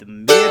The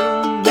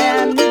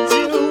middleman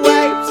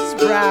wipes his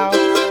brow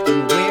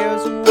and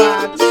wears a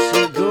watch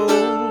of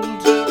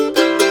gold.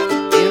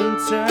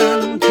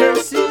 Intern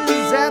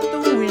curses at the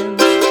wind,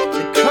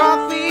 the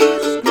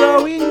coffee's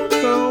growing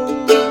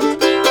cold.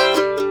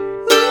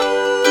 Ooh,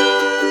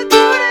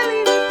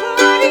 totally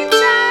party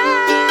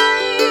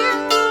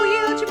time,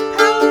 wield your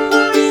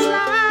powerful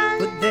slide.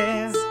 But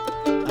there,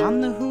 on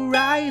the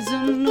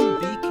horizon, a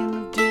beacon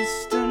of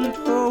distant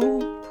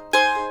hope.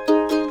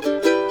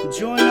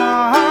 Join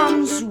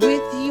arms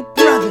with your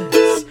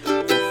brothers,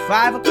 for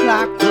 5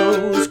 o'clock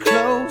grows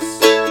close.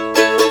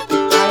 The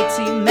IT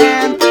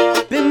man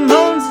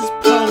bemoans his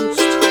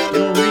post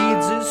and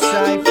reads his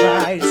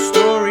sci-fi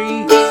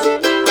stories.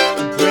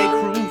 The break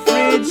room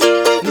fridge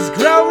is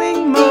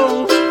growing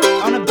mold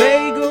on a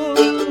bagel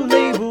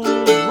labeled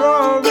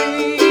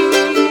Rory.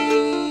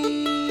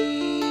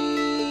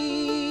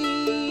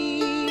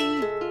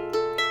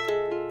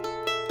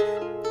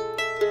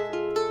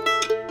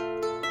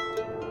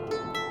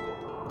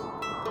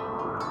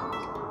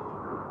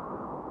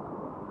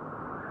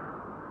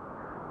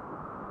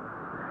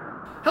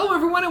 Hello,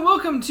 everyone, and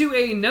welcome to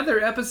another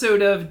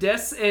episode of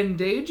Des and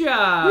Day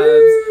Jobs.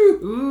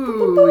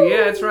 Ooh,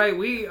 yeah, that's right.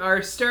 We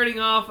are starting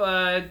off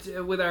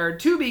with our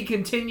to be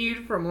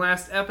continued from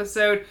last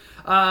episode.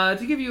 To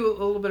give you a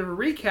little bit of a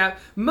recap,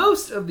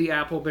 most of the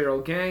Apple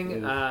Barrel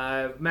gang,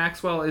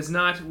 Maxwell is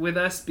not with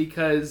us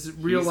because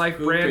real life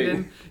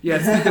Brandon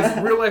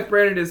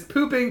is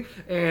pooping,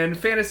 and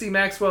fantasy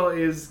Maxwell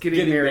is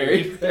getting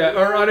married.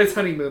 Or on his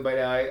honeymoon by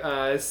now.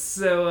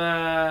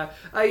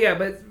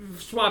 But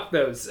swap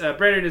those.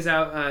 Brandon is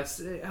out. I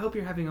hope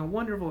you're having a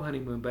wonderful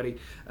honeymoon, buddy.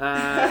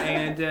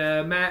 And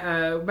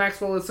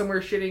Maxwell is somewhere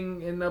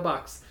shitting in a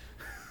box.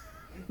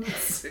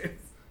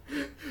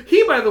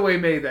 He, by the way,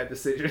 made that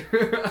decision.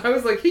 I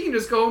was like, he can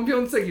just go home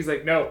feeling sick. He's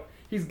like, no,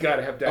 he's got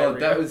to have diarrhea. Oh,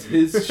 that was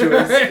his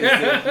choice.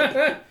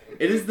 It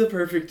is the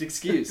perfect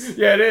excuse.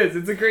 Yeah, it is.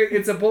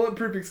 It's a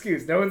bulletproof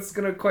excuse. No one's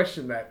going to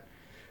question that.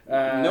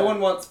 No one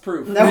wants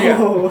proof.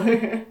 No.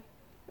 Yeah.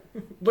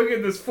 Look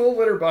at this full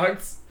litter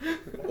box.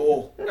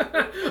 Oh.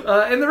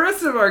 And the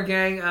rest of our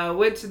gang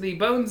went to the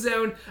Bone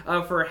Zone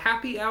for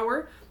happy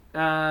hour.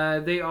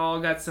 They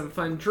all got some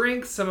fun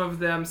drinks. Some of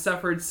them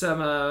suffered some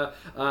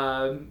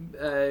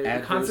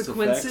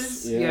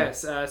consequences. Yeah.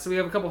 Yes. So we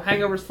have a couple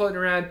hangovers floating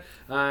around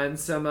and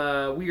some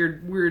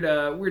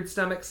weird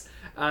stomachs.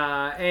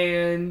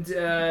 And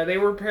they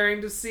were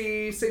preparing to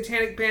see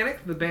Satanic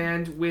Panic, the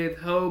band with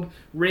Hobe,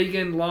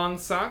 Reagan, Long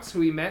Socks,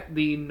 who we met,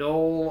 the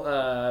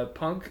Knoll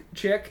punk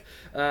chick,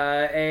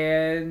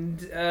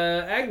 and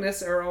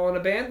Agnes are all in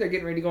a band. They're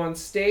getting ready to go on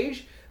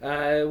stage.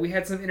 We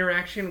had some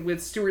interaction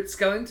with Stuart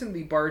Skellington,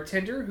 the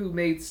bartender, who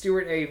made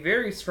Stuart a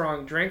very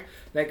strong drink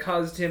that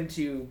caused him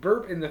to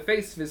burp in the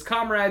face of his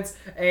comrades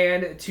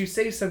and to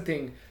say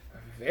something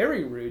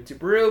very rude to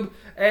Broob.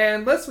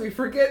 And lest we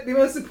forget the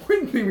most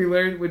important thing we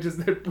learned, which is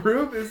that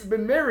Broob has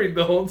been married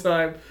the whole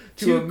time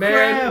to a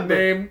man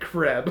named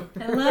Kreb.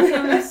 I love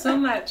him so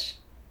much.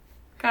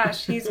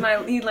 Gosh, he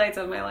lights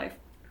up my life.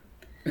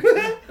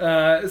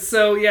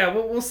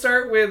 We'll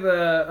start with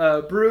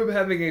Broob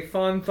having a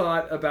fond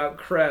thought about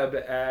Kreb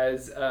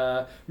as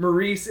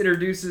Maurice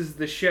introduces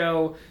the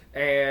show,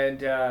 and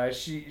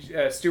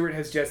Stuart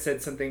has just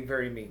said something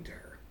very mean to her.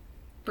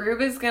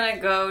 Broob is gonna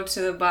go to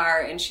the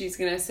bar and she's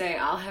gonna say,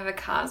 "I'll have a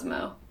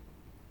Cosmo."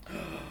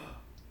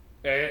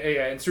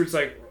 And Stuart's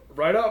like,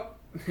 right up,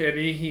 and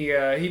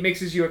he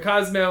mixes you a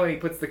Cosmo and he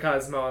puts the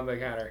Cosmo on the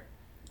counter.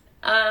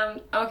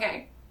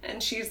 Okay,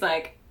 and she's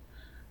like,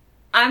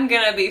 "I'm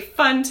gonna be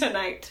fun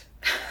tonight."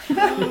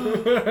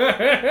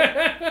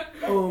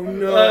 Oh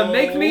no!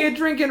 Make me a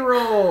drink and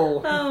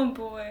roll. Oh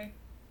boy.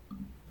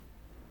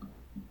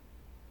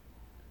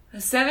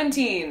 A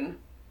 17.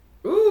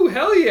 Ooh,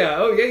 hell yeah!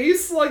 Oh yeah, you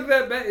slug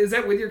that bet. Is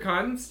that with your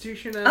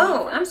Constitution?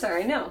 Oh, I'm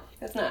sorry. No,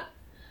 that's not.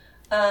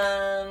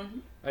 I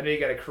know you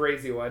got a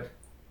crazy one.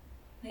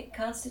 Wait,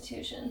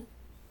 Constitution.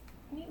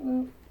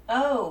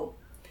 Oh,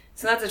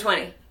 so that's a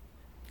 20.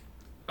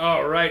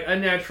 All right,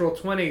 unnatural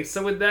 20.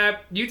 So with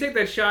that, you take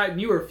that shot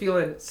and you are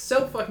feeling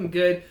so fucking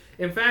good.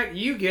 In fact,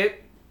 you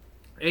get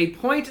a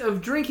point of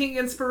drinking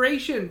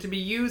inspiration to be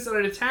used on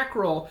an attack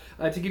roll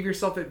to give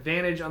yourself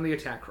advantage on the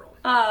attack roll.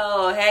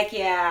 Oh, heck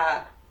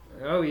yeah.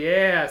 Oh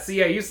yeah. So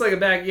yeah, you slug it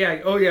back. Yeah.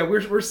 Oh yeah,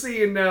 we're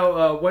seeing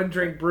now One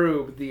Drink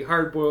Brew, the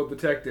hard-boiled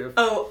detective.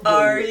 Oh,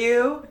 are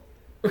you?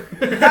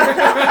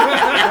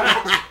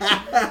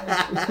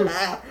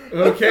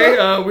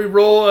 Okay, we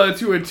roll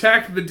to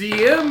attack the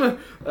DM.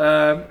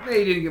 Hey,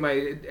 you didn't get my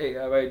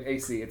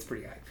AC. It's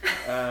pretty high.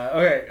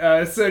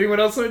 Okay, so anyone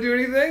else want to do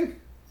anything?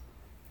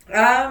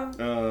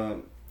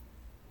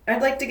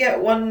 I'd like to get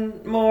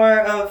one more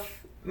of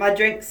my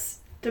drinks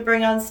to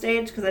bring on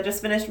stage because I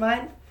just finished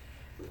mine.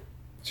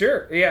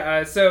 Sure.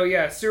 Yeah.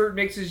 Stuart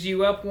mixes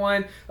you up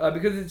one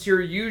because it's your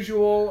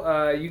usual.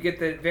 You get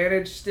the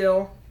advantage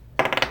still.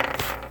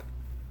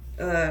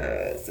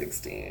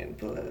 16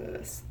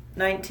 plus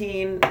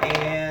 19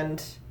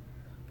 and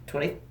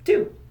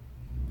 22.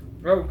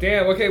 Oh,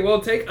 damn. Okay, well,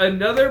 take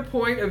another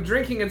point of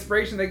drinking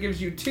inspiration. That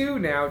gives you 2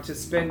 now to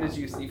spend as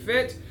you see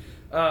fit.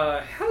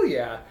 Hell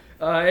yeah.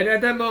 And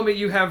at that moment,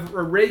 you have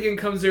Reagan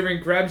comes over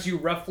and grabs you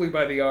roughly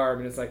by the arm,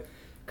 and it's like,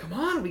 come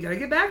on, we gotta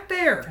get back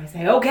there. I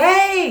say,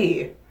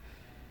 okay,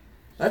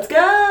 let's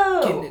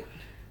go.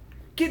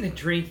 Getting a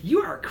drink.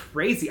 You are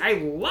crazy. I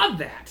love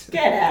that.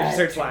 Get out. She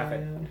starts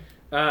laughing.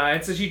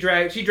 And so she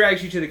drags you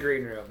to the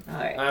green room, All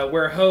right.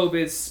 where Hobe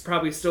is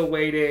probably still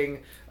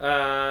waiting.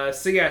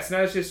 So yes,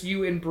 now it's just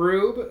you and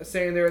Broob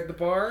standing there at the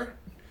bar.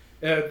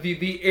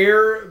 The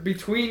air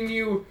between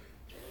you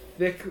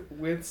thick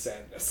with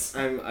sadness.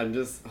 I'm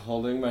just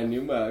holding my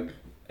new mug,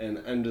 and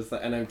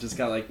I've just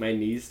got like my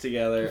knees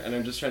together, and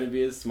I'm just trying to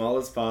be as small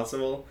as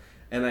possible.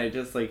 And I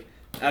just like,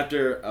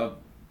 after a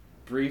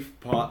brief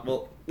pause,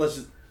 well, let's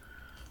just.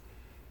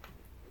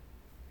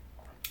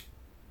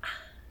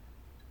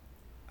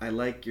 I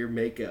like your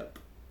makeup.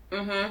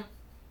 Mm-hmm.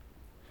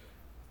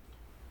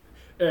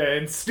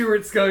 And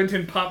Stuart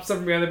Skellington pops up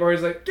from behind the bar.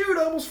 He's like, dude,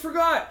 I almost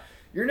forgot.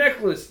 Your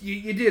necklace.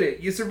 You did it.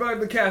 You survived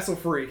the castle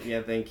freak.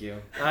 Yeah, thank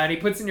you. And he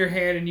puts in your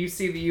hand, and you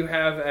see that you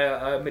have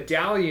a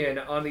medallion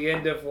on the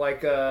end of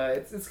like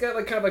it's got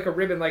like kind of like a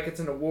ribbon, like it's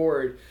an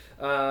award.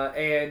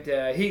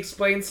 And he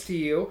explains to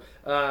you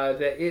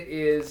that it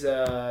is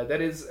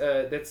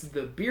that's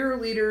the beer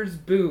leader's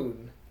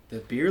boon. The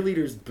beer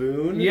leader's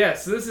boon?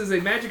 Yes, this is a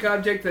magic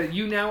object that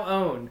you now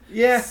own.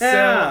 Yeah.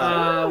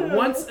 So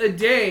once a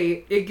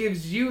day, it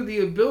gives you the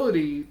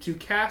ability to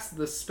cast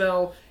the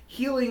spell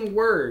Healing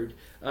Word,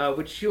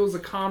 which heals a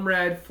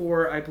comrade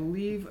for, I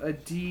believe, a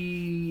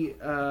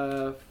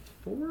D4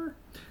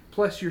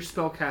 plus your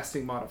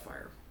spellcasting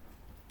modifier.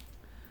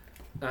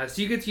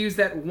 So you get to use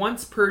that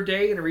once per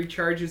day, and it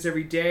recharges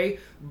every day.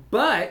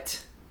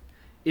 But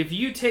if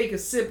you take a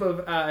sip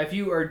of, if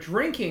you are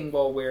drinking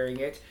while wearing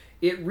it,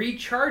 it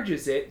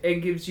recharges it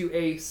and gives you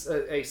a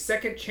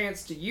second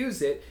chance to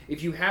use it.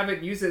 If you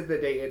haven't used it the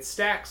day it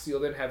stacks, you'll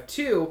then have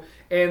 2.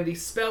 And the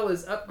spell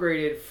is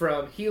upgraded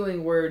from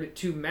Healing Word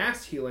to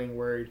Mass Healing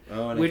Word,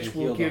 which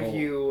will give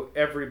you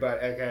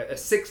everybody a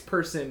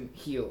 6-person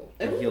heal.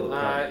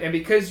 And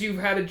because you've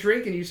had a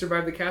drink and you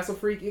survived the castle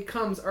freak, it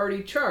comes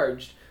already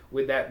charged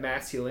with that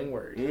Mass Healing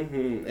Word.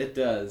 Mm-hmm, it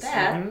does.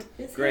 That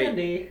is Great.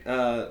 handy.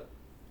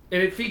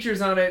 And it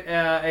features on it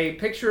a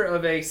picture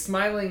of a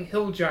smiling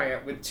hill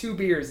giant with 2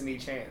 beers in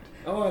each hand.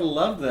 Oh, I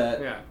love that.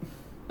 Yeah.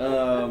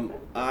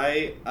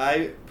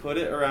 I put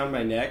it around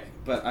my neck,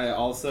 but I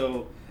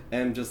also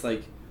am just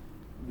like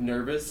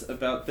nervous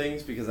about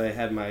things because I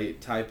had my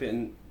tie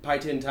pin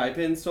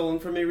stolen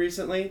from me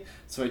recently,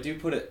 so I do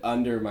put it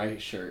under my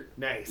shirt.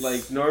 Nice.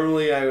 Like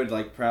normally I would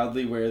like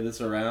proudly wear this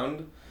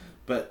around,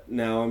 but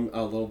now I'm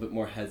a little bit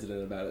more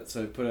hesitant about it,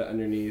 so I put it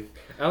underneath.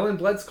 Ellen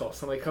Bloodskull.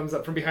 Somebody comes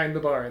up from behind the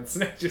bar and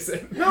snatches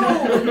it.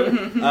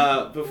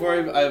 No. Before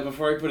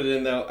I put it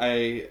in though,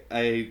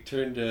 I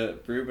turn to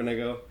Broob and I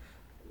go,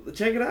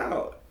 check it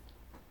out.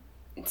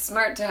 It's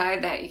smart to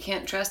hide that. You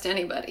can't trust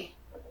anybody.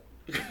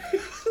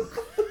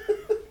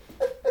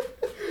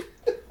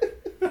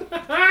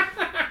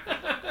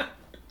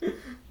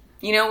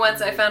 You know,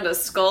 once I found a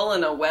skull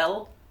in a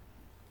well,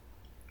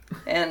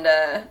 and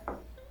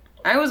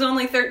I was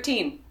only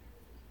 13.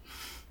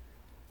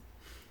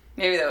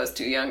 Maybe that was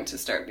too young to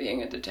start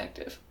being a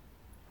detective.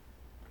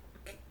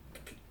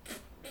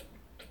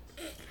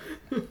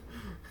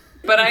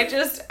 But I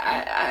just,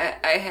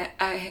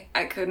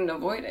 I couldn't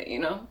avoid it, you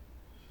know?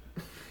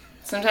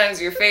 Sometimes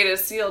your fate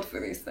is sealed for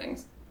these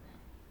things.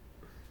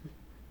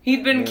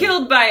 He'd been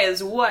killed by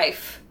his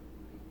wife.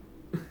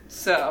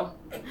 So,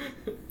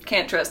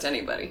 can't trust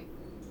anybody.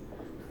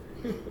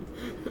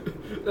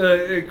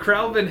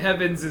 Cralvin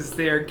Heavens is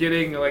there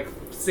getting like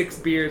 6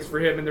 beers for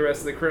him and the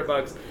rest of the crit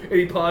box, and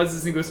he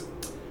pauses and goes,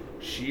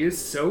 "She is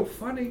so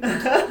funny."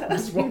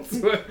 Just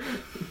walks away.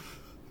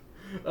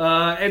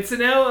 And so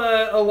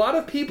now a lot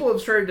of people have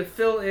started to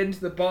fill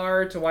into the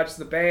bar to watch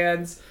the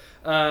bands.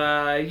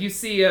 You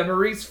see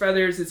Maurice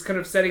Feathers is kind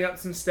of setting up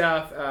some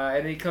stuff,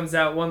 and he comes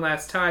out one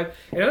last time.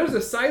 And there's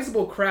a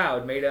sizable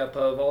crowd made up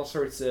of all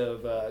sorts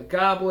of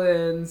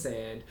goblins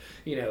and,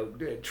 you know,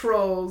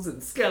 trolls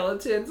and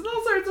skeletons and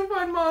all sorts of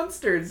fun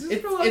monsters.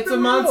 It's a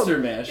monster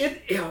mash.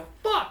 It is a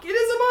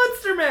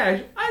monster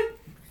mash.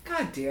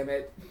 God damn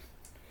it.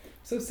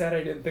 So sad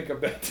I didn't think of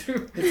that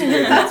too. It's a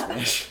great monster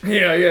mash.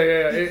 Yeah.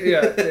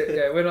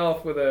 It went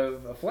off with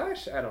a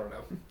flash? I don't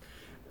know.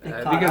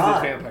 Because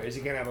it's vampires,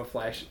 you can't have a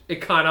flash.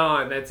 It caught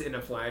on, that's in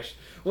a flash.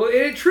 Well,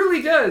 it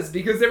truly does,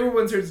 because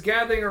everyone starts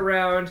gathering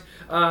around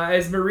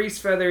as Maurice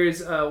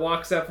Feathers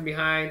walks up from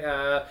behind,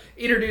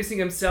 introducing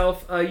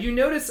himself. You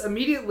notice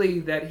immediately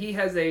that he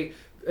has a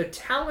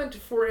talent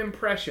for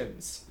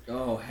impressions.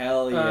 Oh,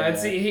 hell yeah. And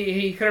see,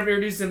 he kind of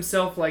introduces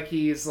himself like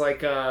he's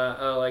like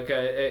a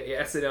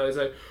SNL. He's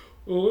like,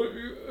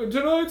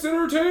 tonight's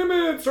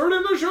entertainment,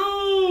 starting the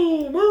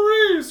show,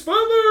 Maurice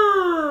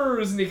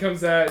Feathers! And he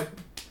comes out.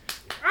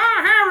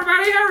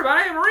 Oh, hey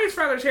everybody, Maurice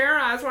Feathers here.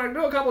 I just want to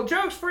do a couple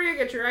jokes for you,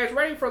 get you guys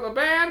ready for the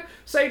band,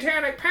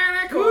 Satanic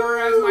Panic, or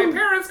as my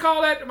parents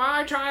called it,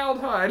 my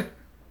childhood.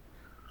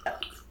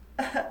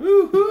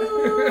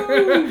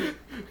 Woohoo!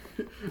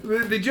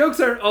 The jokes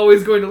aren't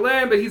always going to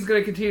land, but he's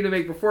going to continue to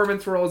make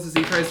performance roles as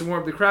he tries to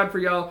warm up the crowd for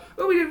y'all.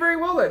 Oh, we did very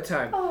well that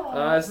time.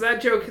 So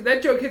that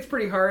joke hits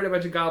pretty hard. A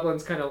bunch of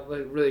goblins kind of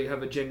really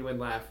have a genuine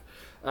laugh.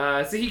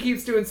 So he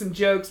keeps doing some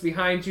jokes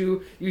behind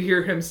you. You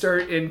hear him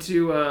start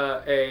into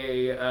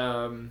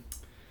a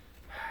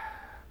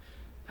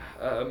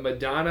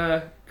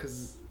Madonna,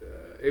 because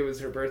it was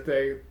her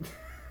birthday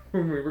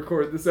when we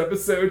recorded this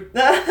episode.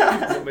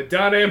 It's a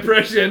Madonna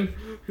impression.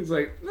 He's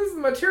like, this is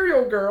the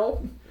Material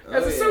Girl.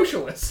 As a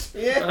socialist.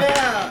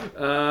 Yeah.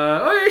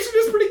 Oh, yeah, she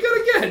does pretty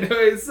good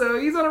again. So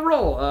he's on a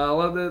roll. A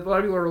lot of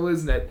people are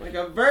losing it. Like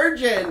a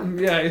virgin.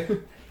 Yeah.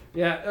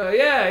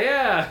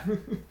 Yeah.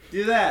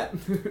 Do that.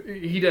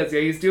 He does.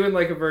 Yeah, he's doing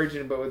like a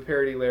virgin, but with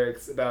parody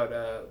lyrics about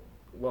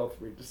wealth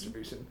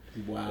redistribution.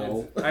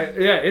 Wow.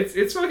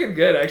 It's fucking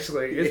good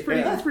actually. It's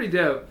pretty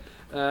dope.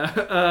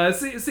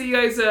 So you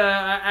guys,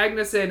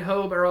 Agnes and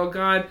Hope are all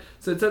gone.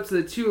 So it's up to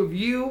the two of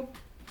you.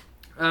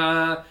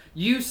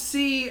 You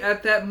see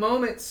at that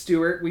moment,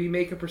 Stuart, will you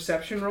make a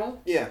perception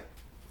roll? Yeah.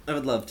 I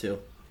would love to.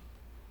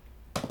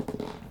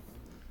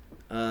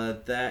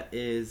 That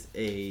is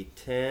a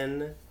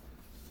 10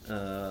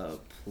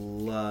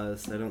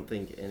 plus, I don't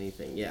think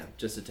anything. Yeah,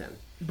 just a 10.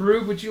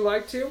 Broob, would you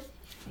like to?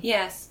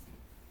 Yes,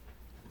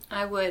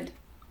 I would.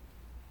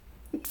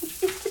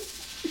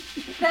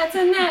 That's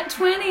a nat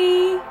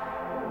 20.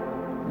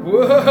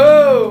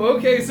 Whoa!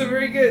 Okay, so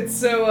very good.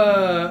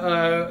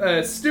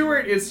 So,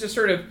 Stuart is just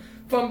sort of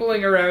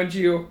fumbling around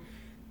you,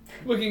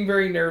 looking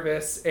very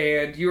nervous,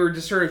 and you were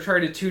just sort of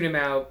trying to tune him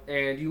out,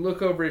 and you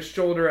look over his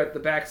shoulder at the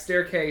back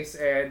staircase,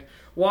 and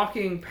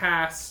walking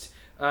past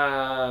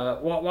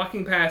Dalton,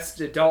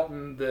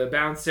 the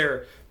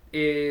bouncer,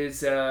 is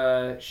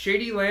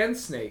Shady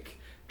Landsnake,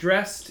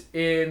 dressed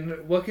in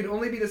what could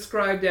only be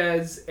described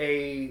as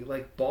a,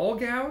 like, ball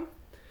gown,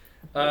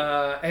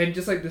 and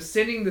just, like,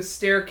 descending the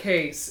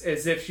staircase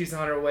as if she's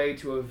on her way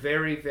to a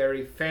very,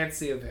 very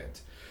fancy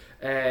event.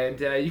 And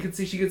you can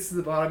see she gets to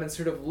the bottom and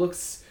sort of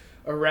looks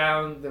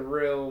around the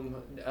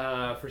room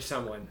for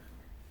someone.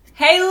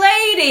 Hey,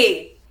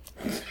 lady!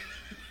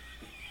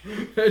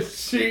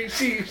 she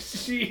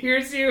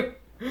hears you,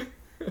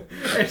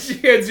 and she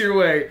heads your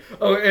way.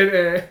 Oh,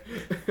 and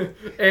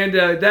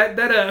I'm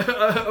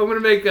gonna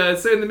make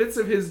so in the midst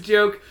of his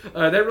joke,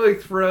 that really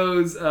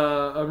throws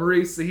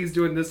Maurice. So he's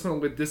doing this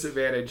one with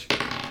disadvantage.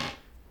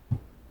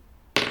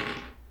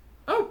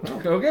 Oh,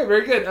 okay,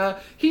 very good.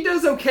 He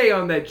does okay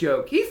on that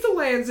joke. He still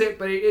lands it,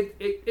 but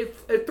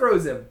it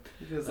throws him.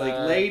 Because, like,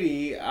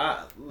 lady,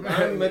 I'm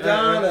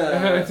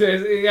Madonna.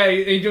 Yeah,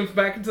 he jumps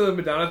back into the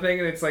Madonna thing,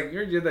 and it's like, you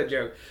already did that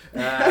joke.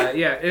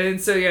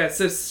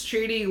 So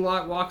Shady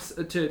walks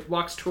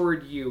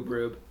toward you,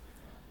 Broob.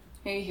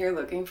 Are you here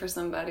looking for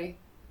somebody?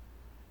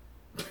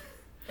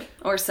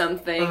 Or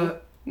something?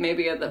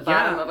 Maybe at the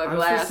bottom of a glass. I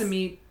was supposed to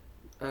meet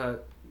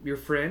your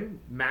friend,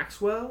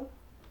 Maxwell.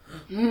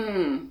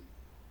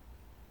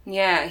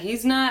 Yeah,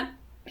 he's not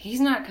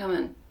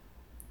coming.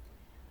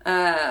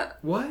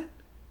 What?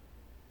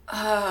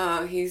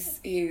 Oh,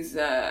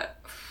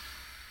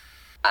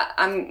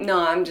 I'm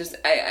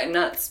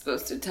not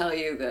supposed to tell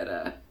you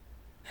that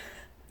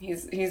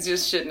he's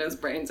just shitting his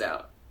brains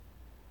out.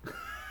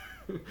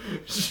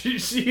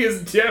 She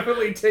is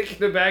definitely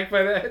taken aback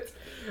by that.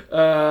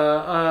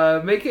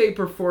 Make a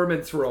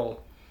performance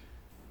roll.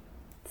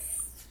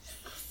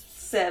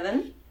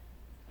 7.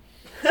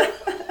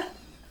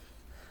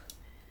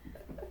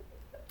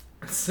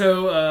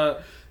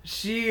 So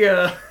she's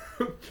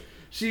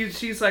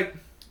like,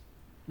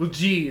 well,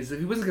 geez, if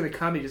he wasn't gonna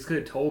come, he just could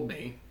have told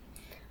me.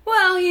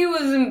 Well, he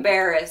was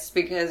embarrassed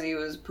because he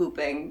was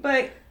pooping,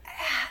 but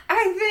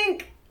I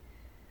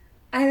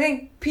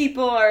think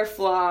people are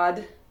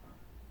flawed,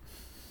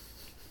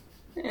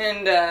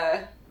 and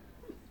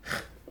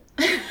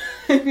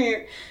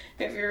if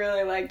you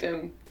really liked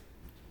him,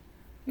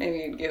 maybe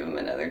you'd give him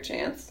another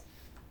chance.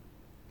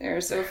 There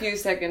are so few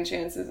second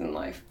chances in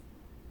life.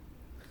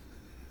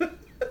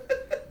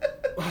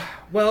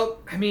 Well,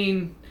 I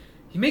mean,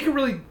 you make a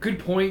really good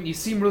point. You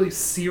seem really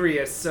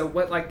serious. So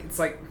it's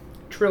like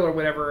Trill or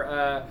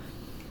whatever.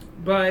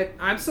 But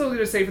I'm still going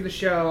to say for the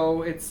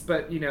show,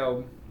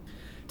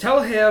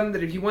 tell him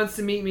that if he wants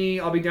to meet me,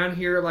 I'll be down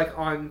here like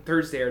on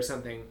Thursday or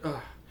something.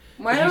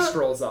 He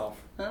strolls off.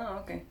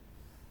 Oh, okay.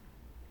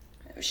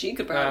 She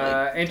could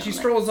probably. And she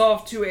strolls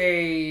off to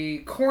a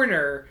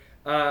corner.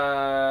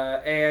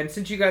 And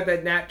since you got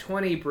that nat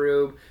 20,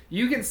 Broob,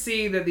 you can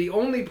see that the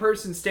only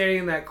person standing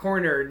in that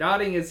corner,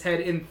 nodding his head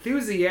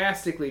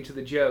enthusiastically to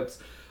the jokes,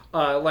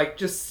 like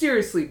just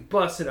seriously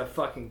busting a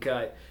fucking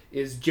gut,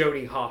 is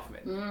Jody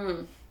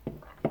Hoffman.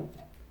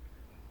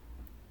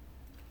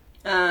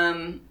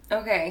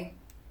 Okay.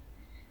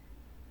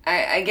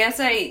 I guess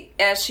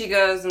as she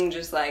goes, I'm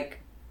just like,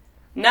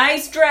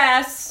 nice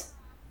dress!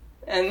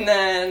 And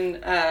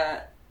then,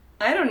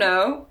 I don't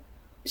know.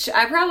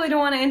 I probably don't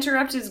want to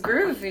interrupt his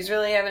groove if he's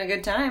really having a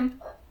good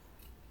time.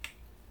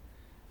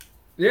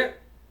 Yeah,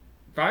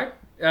 fine.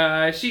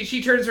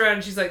 She turns around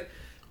and she's like,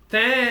 thanks,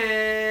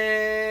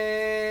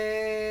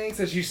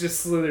 So she just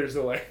slithers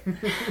away. And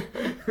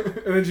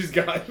then she's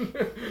gone.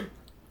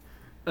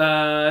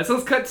 So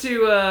let's cut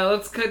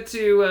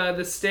to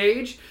the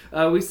stage.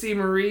 We see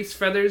Maurice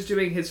Feathers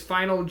doing his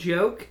final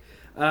joke.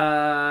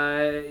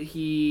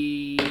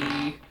 He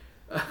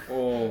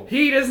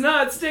does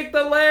not stick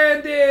the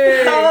landing.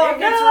 Oh, it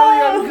gets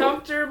really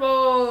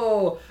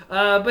uncomfortable.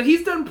 But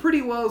he's done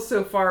pretty well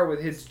so far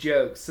with his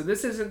jokes, so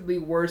this isn't the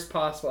worst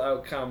possible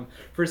outcome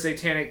for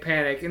Satanic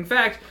Panic. In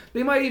fact,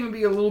 they might even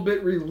be a little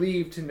bit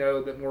relieved to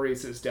know that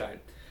Maurice is done.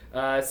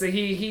 So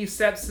he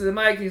steps to the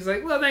mic and he's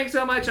like, "Well, thanks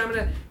so much. I'm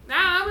gonna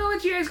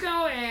let you guys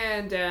go,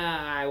 and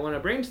I want to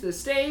bring to the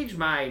stage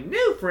my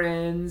new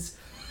friends,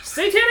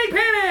 Satanic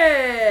Panic."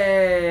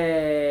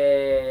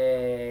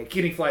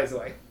 And he flies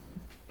away.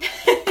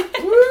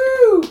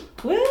 Woo!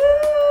 Woo!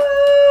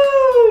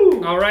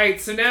 All right,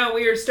 so now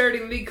we are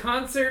starting the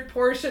concert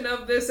portion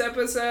of this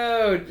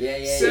episode.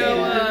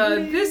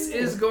 This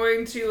is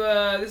going to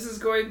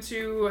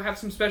have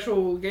some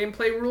special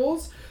gameplay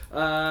rules.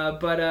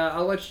 But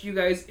I'll let you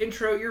guys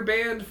intro your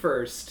band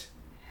first.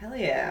 Hell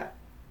yeah.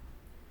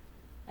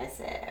 I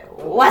said,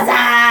 "What's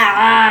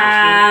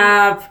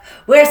up?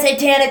 We're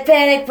Satanic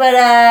Panic, but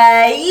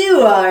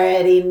you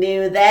already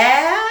knew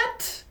that."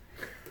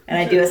 And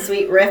I do a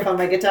sweet riff on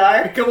my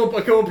guitar. A couple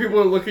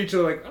people look at each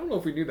other like, "I don't know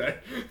if we knew that."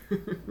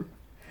 And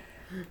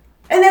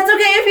that's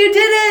okay if you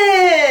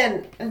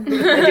didn't. I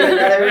do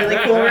another really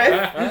cool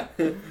riff.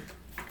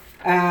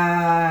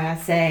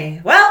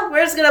 Say, well,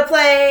 we're just gonna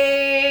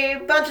play a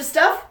bunch of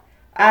stuff.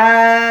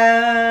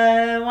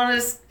 I want to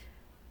just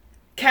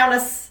count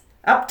us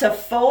up to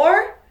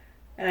 4,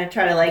 and I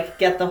try to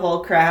get the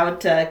whole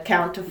crowd to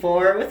count to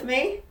 4 with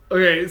me.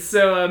 Okay,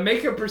 so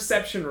make a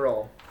perception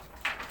roll.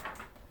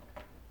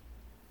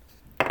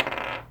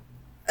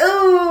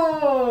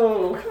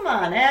 Ooh, come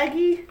on,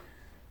 Aggie.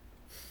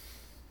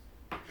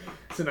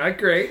 So not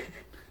great.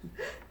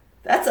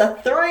 That's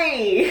a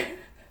 3.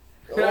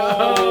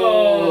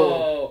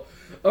 Oh.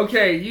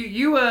 Okay,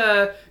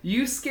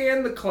 you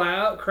scan the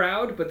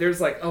crowd, but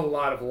there's a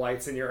lot of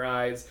lights in your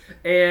eyes,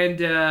 and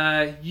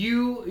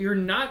you're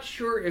not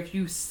sure if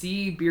you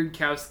see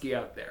Beardkowski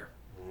out there.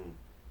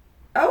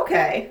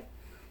 Okay.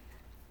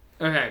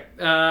 Okay,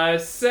 then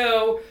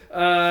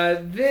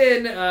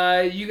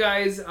you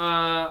guys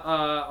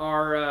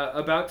are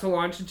about to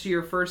launch into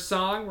your first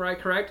song, right?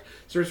 Correct?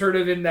 So we're sort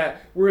of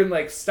we're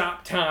in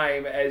stop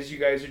time as you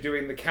guys are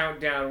doing the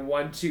countdown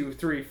 1, 2,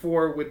 3,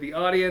 4 with the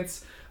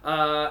audience.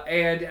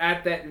 And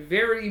at that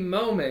very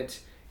moment,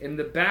 in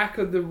the back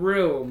of the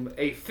room,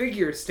 a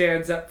figure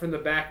stands up from the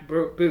back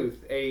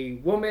booth. A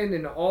woman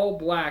in all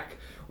black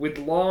with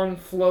long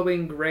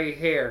flowing gray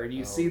hair. And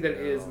you see that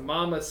it is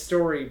Mama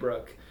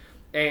Storybrooke.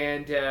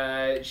 And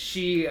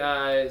she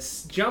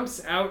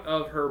jumps out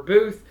of her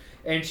booth,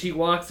 and she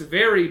walks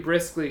very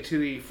briskly to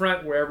the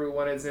front where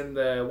everyone is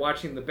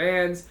watching the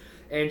bands,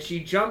 and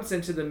she jumps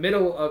into the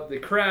middle of the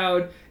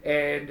crowd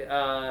and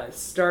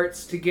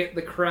starts to get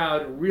the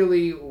crowd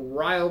really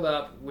riled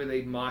up with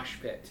a mosh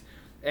pit.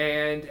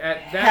 And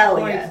at that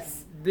point,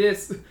 yes.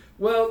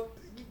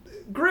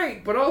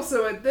 Great, but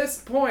also at this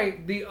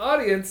point, the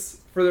audience,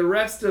 for the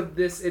rest of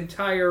this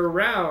entire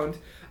round,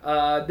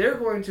 they're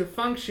going to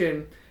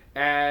function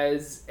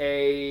as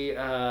a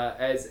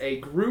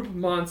group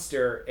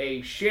monster,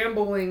 a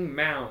shambling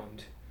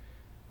mound.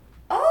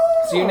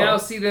 Oh! So you now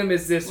see them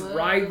as this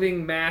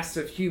writhing mass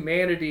of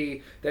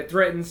humanity that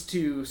threatens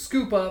to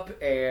scoop up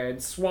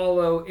and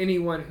swallow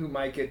anyone who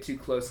might get too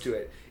close to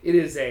it. It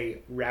is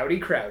a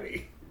rowdy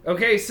crowdy.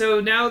 Okay, so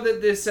now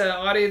that this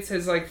audience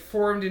has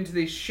formed into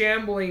the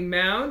shambling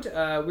mound,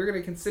 we're going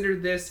to consider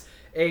this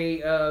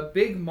a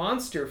big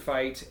monster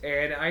fight,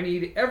 and I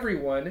need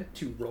everyone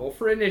to roll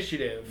for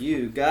initiative.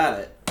 You got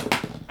it.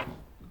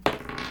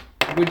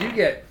 What'd you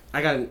get?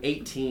 I got an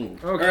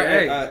 18.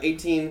 Okay.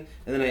 18,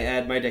 and then I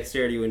add my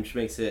dexterity, which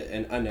makes it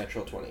an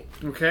unnatural 20.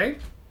 Okay.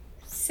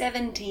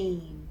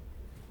 17.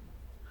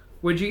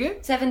 What'd you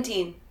get?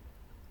 17.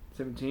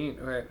 17.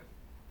 Okay.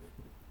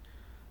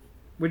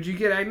 What'd you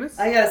get, Agnes?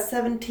 I got a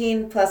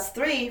 17 plus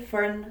 3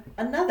 for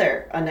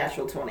another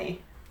unnatural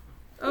 20.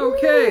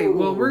 Okay. Ooh.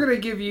 Well, we're gonna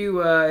give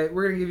you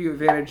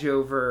advantage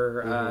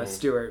over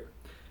Stuart.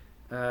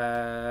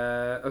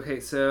 Okay.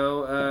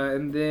 So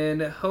and then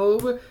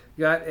Hobe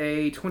got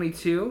a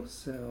 22.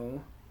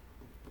 So.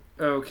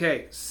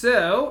 Okay,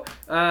 so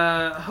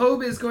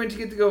Hobe is going to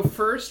get to go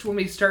first when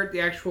we start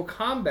the actual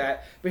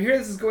combat, but here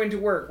this is going to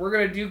work. We're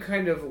going to do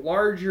kind of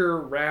larger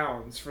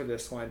rounds for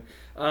this one.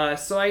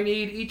 So I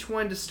need each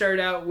one to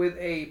start out with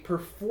a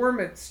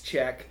performance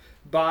check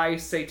by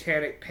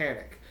Satanic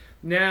Panic.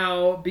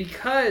 Now,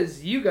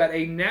 because you got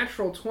a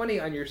natural 20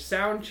 on your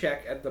sound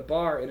check at the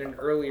bar in an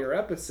earlier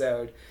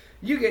episode,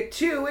 you get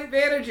 2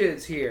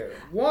 advantages here.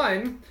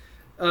 One,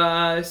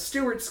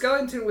 Stuart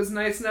Skellington was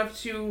nice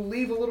enough to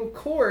leave a little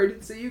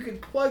cord so you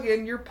could plug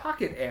in your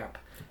pocket amp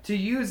to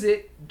use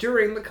it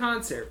during the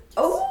concert.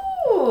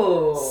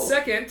 Oh!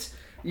 Second,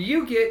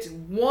 you get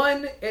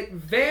 1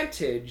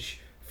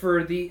 advantage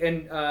for the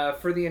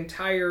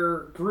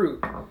entire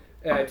group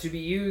to be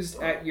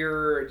used at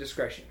your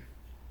discretion.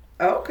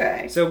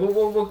 Okay. So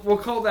we'll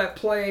call that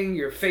playing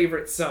your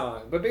favorite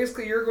song. But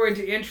basically, you're going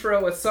to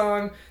intro a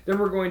song, then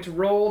we're going to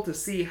roll to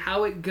see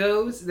how it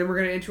goes. Then we're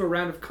going to enter a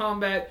round of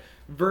combat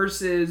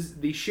versus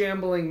the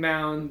shambling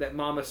mound that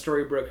Mama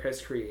Storybrooke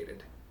has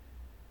created.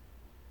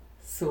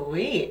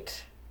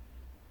 Sweet.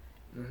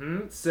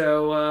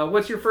 So,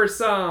 what's your first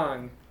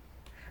song?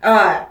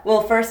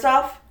 Well, first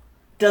off,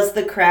 does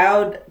the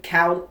crowd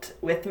count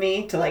with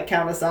me to, like,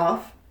 count us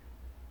off?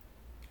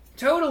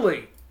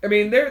 Totally. I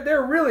mean,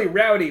 they're really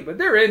rowdy, but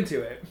they're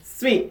into it.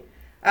 Sweet.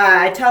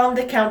 I tell them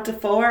to count to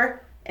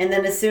 4, and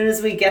then as soon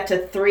as we get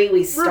to 3,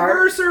 we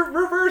start.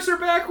 Reverse or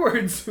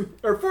backwards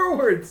or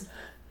forwards.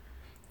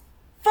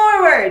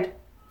 Forward!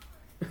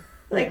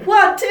 Like,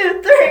 1,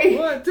 2, 3!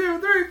 1, 2,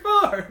 3,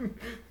 4.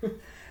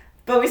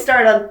 But we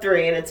start on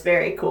 3, and it's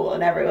very cool,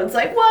 and everyone's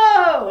like,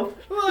 whoa!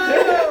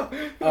 Whoa!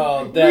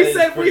 Oh, we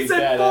said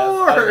badass.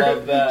 4. I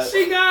love that.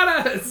 She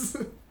got us.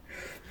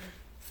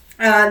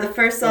 The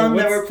first song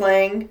that we're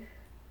playing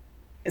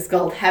is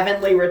called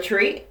Heavenly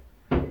Retreat.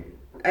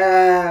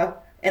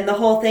 And the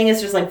whole thing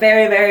is just like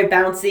very, very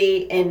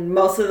bouncy, and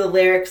most of the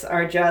lyrics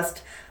are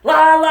just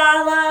la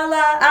la la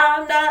la,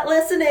 I'm not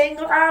listening,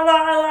 la la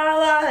la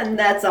la, and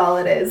that's all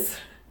it is.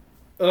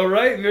 All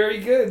right, very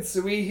good.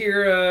 So we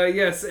hear,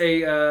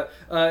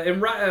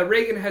 and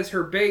Reagan has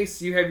her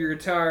bass, you have your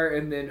guitar,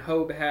 and then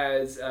Hope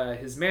has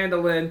his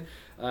mandolin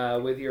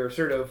with your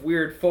sort of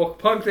weird folk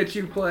punk that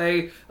you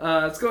play.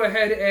 Let's go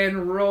ahead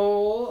and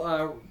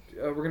roll.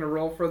 We're going to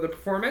roll for the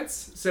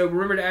performance. So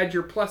remember to add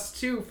your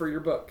 +2 for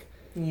your book.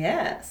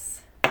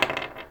 Yes.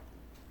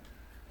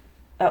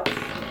 Oh,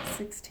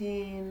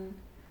 16,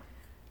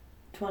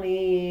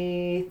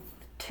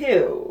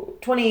 22,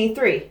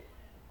 23.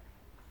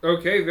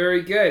 Okay,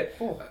 very good.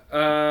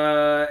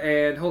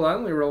 And hold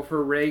on, let me roll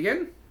for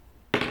Reagan.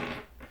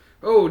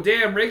 Oh,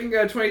 damn, Reagan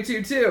got a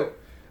 22 too.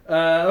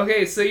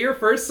 Okay, so your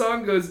first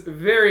song goes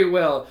very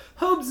well.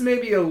 Hope's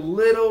maybe a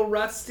little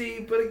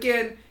rusty, but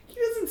again, he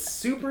doesn't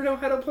super know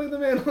how to play the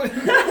mandolin.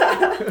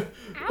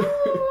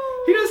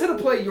 He knows how to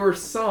play your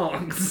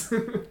songs.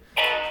 Okay,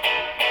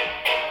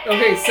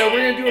 so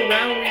we're going to do a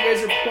round where you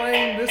guys are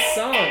playing this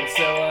song.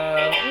 So,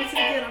 what's it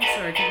again? I'm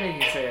sorry, I keep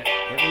making you say it.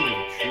 Heavenly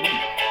Retreat.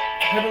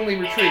 Heavenly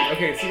Retreat.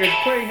 Okay, so you guys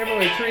are playing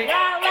Heavenly Retreat.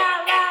 La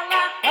la la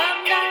la,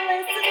 I'm not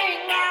listening.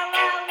 La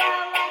la la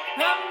la,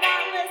 I'm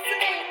not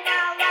listening.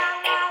 La la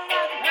la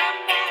la, I'm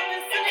not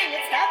listening.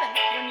 It's heaven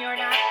when you're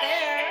not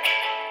there.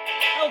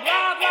 Oh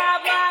blah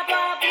blah blah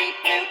blah, beep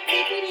boop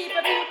beep beep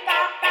beep boop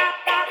bop bop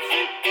bop,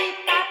 shoot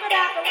beep bop ba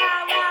da ba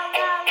la la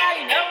la la.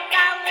 You know I'm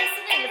not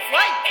listening. It's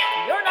like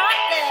you're not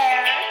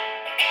there.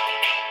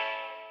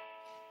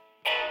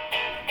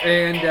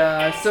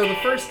 And so the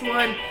first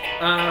one,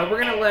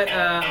 we're going to let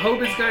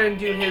Hope is going to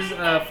do his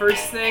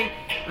first thing.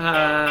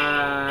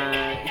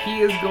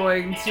 He is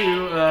going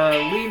to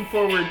lean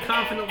forward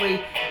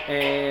confidently,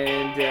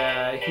 and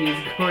he's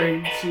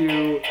going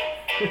to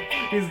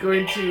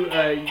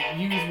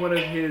use one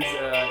of his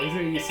he's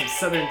going to use some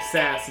southern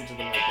sass into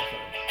the microphone.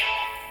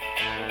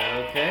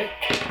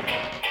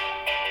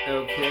 Okay,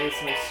 so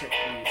let's check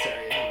these.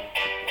 Sorry.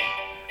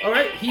 All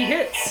right, he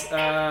hits for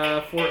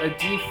a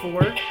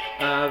D4.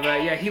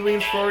 He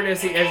leans forward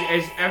as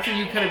after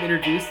you kind of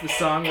introduce the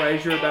song right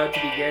as you're about to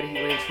begin.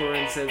 He leans forward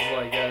and says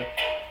like,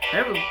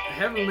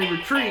 "Heavenly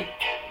Retreat,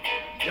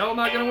 y'all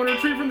not gonna want to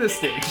retreat from this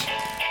stage."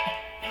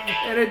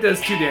 And it does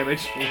 2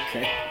 damage.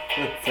 Okay,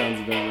 that sounds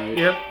about right.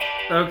 Yep.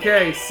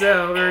 Okay,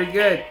 so very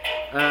good.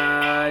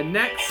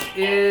 Next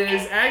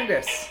is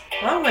Agnes.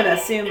 Well, I'm gonna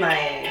assume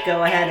I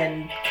go ahead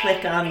and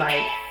click on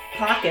my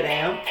pocket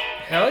amp.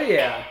 Hell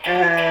yeah.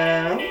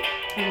 And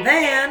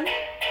then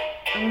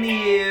I'm gonna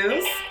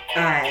use.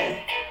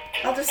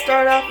 I'll just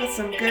start off with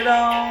some good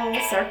old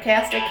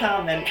sarcastic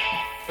comment.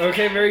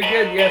 Okay, very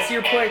good. Yes,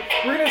 you're playing.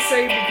 We're gonna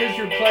say because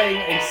you're playing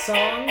a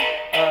song,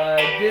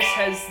 this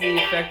has the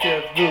effect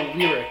of the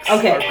lyrics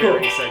Okay, are cool.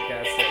 very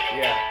sarcastic.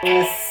 Yeah. I'm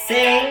gonna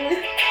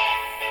sing.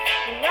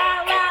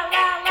 La la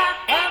la la,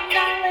 I'm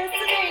not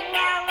listening.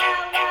 La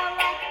la la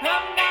la,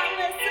 I'm not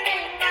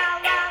listening. La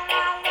la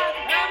la la,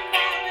 I'm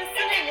not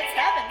listening. It's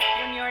heaven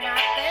when you're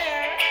not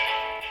there.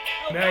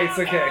 Nice.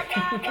 Okay.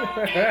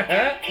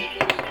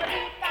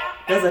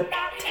 Does a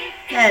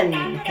 10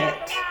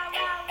 hit?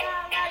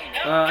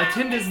 A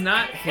 10 does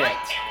not hit.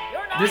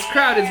 This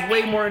crowd is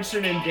way more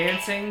interested in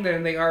dancing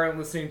than they are in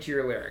listening to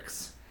your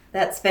lyrics.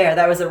 That's fair.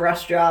 That was a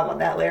rush job on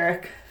that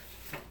lyric.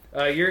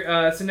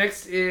 So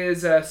next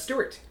is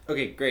Stuart.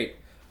 Okay, great.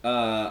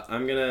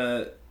 I'm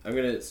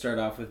gonna start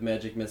off with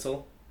Magic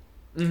Missile.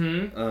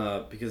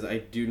 Mm-hmm. Because I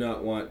do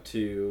not want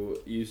to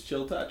use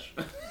Chill Touch.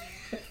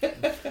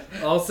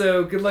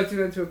 Also, good luck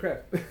doing that to a crowd.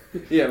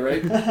 Yeah,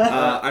 right?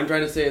 I'm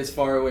trying to stay as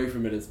far away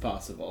from it as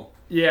possible.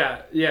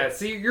 Yeah.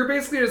 See, you're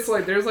basically just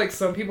like, there's like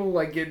some people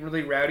like getting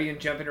really rowdy and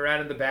jumping around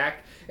in the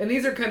back, and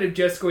these are kind of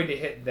just going to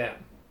hit them.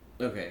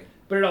 Okay.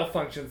 But it all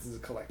functions as a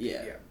collective.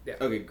 Yeah. Yeah.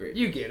 Okay, great.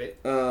 You get it.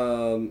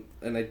 And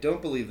I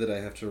don't believe that I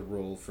have to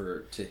roll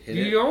to hit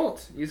it. You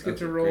don't. You just get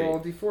to roll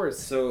great. D4s.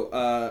 So,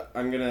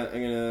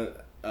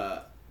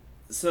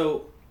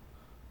 so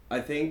I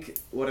think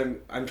what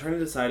I'm trying to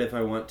decide if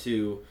I want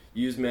to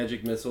use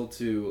magic missile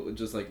to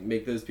just like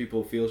make those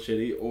people feel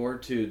shitty, or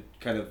to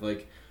kind of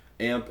like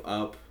amp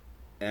up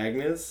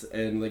Agnes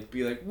and like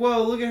be like,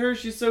 whoa, look at her,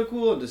 she's so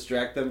cool, and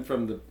distract them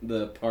from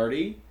the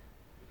party.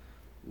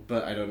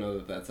 But I don't know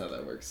that that's how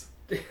that works.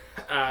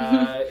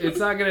 It's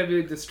not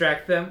gonna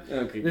distract them.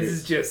 Okay, This great.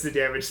 is just a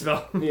damage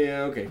spell.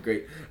 Yeah, okay,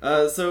 great.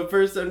 So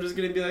first I'm just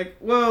gonna be like,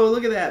 whoa,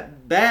 look at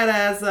that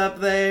badass up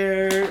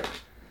there.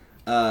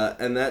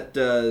 And that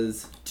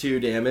does 2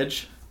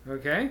 damage.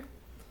 Okay.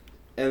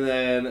 And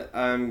then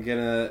I'm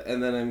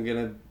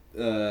gonna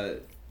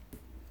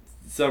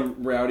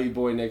some rowdy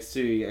boy next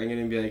to you, I'm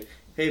gonna be like,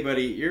 hey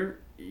buddy,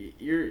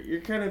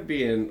 you're kind of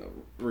being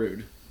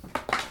rude.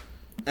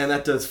 And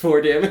that does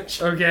 4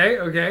 damage.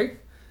 Okay.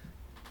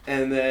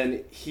 And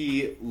then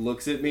he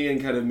looks at me and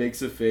kind of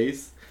makes a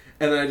face,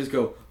 and then I just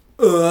go,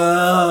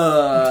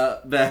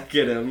 back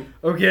at him.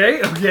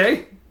 Okay.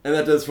 And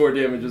that does 4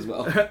 damage as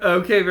well.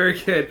 Okay, very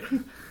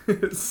good.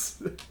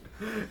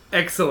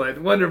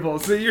 Excellent, wonderful.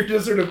 So you're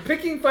just sort of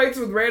picking fights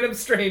with random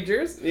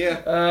strangers.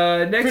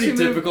 Yeah. Next Pretty we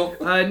move, typical.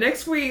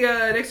 Next we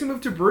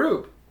move to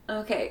Broob.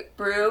 Okay,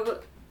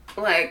 Broob,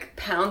 like,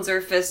 pounds her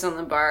fist on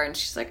the bar, and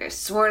she's like, I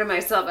swore to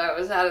myself I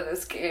was out of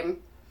this game.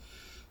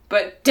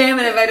 But damn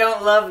it if I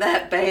don't love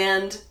that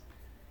band.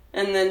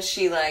 And then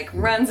she, like,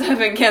 runs up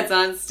and gets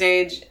on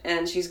stage,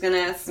 and she's gonna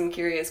ask some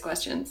curious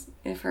questions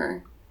if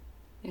her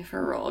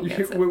role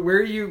gets it. Where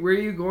are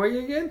you going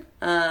again?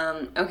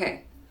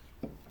 Okay.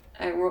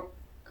 I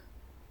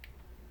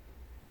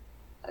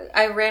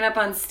ran up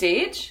on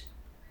stage.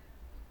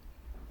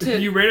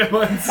 You ran up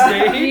on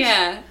stage?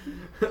 Yeah.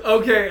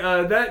 Okay,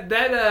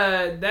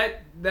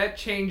 that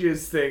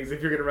changes things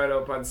if you're gonna run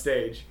up on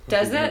stage.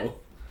 Does it?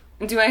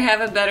 Do I have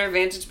a better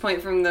vantage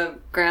point from the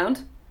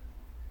ground?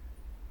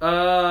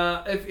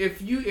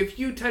 If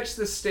you touch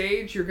the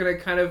stage, you're gonna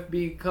kind of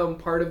become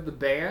part of the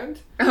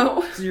band.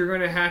 Oh. So you're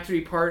gonna have to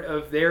be part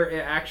of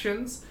their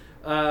actions.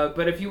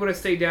 But if you want to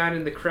stay down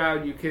in the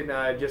crowd, you can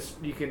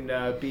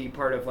be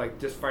part of like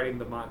just fighting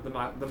the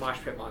mosh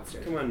pit monster.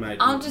 Come on, my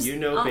I'll dude. just- You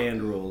know I'll-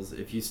 band rules.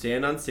 If you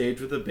stand on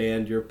stage with a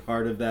band, you're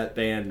part of that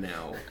band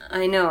now.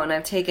 I know, and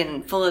I've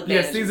taken full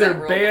advantage Yes, these of are that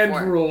rule band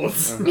before.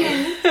 rules.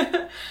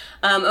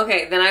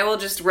 Okay, then I will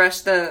just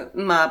rush the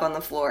mob on the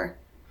floor.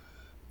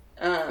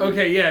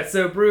 Okay, yeah.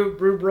 So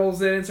Brew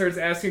rolls in and starts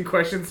asking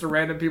questions to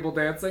random people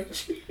dancing.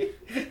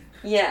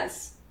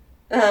 Yes.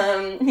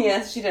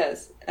 Yes, she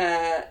does.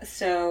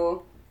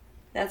 So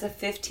that's a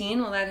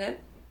 15. Will that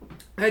hit?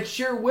 That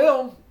sure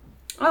will.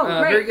 Oh,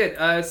 Very great.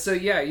 good. So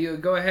yeah, you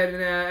go ahead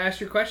and ask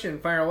your question.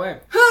 Fire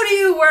away. Who do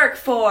you work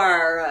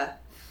for?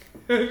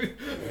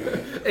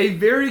 A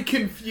very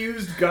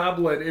confused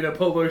goblin in a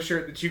polo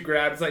shirt that you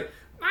grab is like,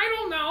 I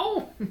don't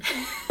know.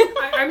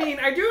 I mean,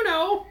 I do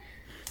know.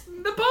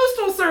 The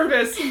Postal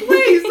Service.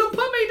 Please, don't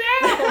put me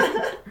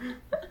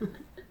down.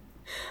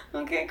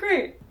 Okay,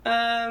 great.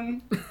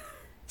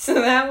 So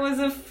that was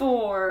a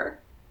 4.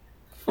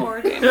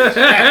 4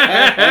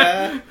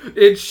 damage.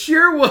 It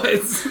sure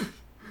was.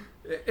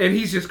 And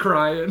he's just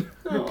crying.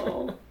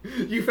 Oh.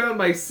 You found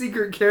my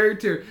secret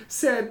character,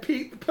 Sad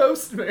Pete the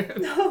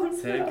Postman.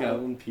 Sad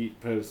Goblin Pete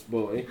Post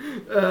Boy.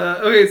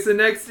 Okay, so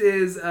next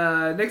is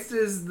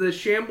the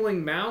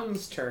Shambling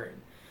Mound's turn.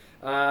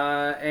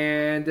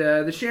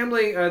 The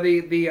Shambling, I'm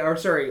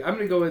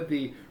gonna go with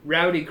the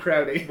Rowdy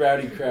Crowdy.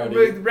 Rowdy Crowdy.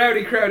 With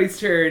Rowdy Crowdy's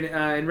turn,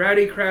 and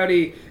Rowdy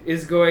Crowdy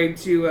is going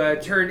to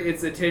turn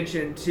its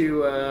attention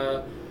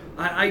to,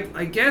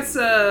 I guess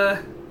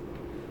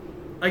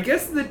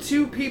the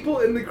 2 people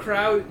in the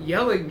crowd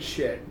yelling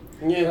shit.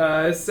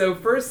 Yeah. So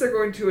first they're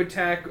going to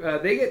attack.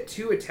 They get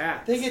 2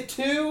 attacks. They get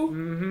 2?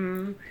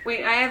 Mm-hmm.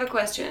 Wait, I have a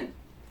question.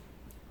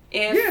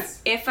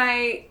 Yes.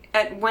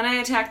 When I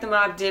attacked the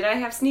mob, did I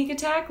have sneak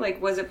attack?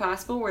 Like, was it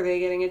possible? Were they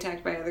getting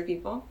attacked by other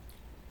people?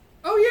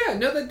 Oh yeah,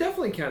 no, that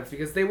definitely counts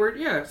because they were.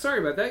 Yeah, sorry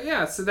about that.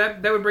 Yeah, so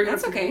that would bring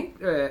That's it up okay.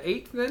 to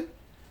 8 then.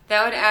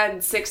 That would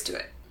add 6 to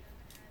it.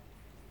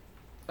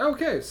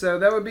 Okay, so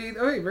that would be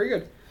very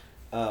good.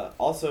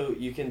 Also,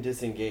 you can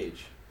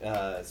disengage,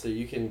 so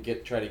you can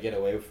try to get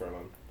away from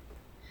them.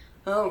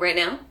 Oh, right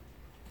now?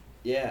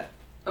 Yeah.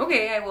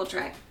 Okay, I will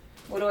try.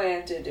 What do I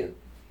have to do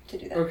to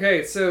do that?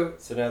 Okay, so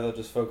So now they'll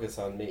just focus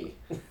on me.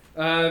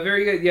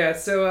 very good. Yeah,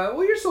 so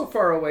well, you're so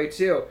far away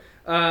too.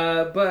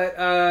 But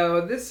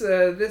this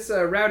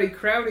Rowdy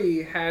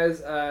Crowdy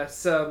has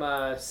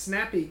some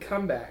snappy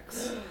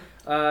comebacks.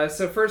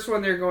 So first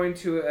one they're going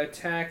to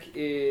attack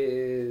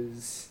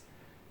is.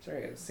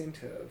 Sorry, I seem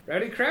to have.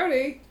 Rowdy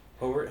Crowdy!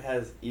 Hobart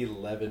has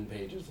 11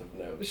 pages of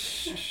notes.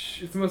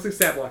 Shh, it's mostly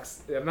stat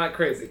blocks. I'm not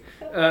crazy.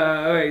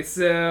 Okay,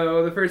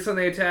 so the first one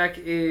they attack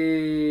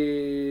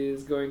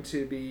is going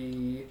to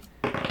be.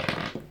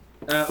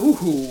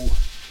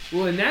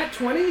 Will a nat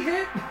 20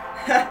 hit?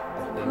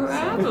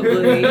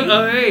 Probably.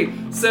 Okay,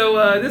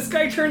 so this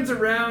guy turns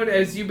around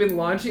as you've been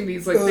launching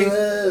these like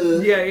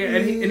things. Yeah,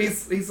 and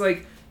he's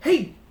like,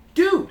 "Hey,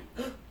 dude,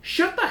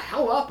 shut the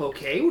hell up,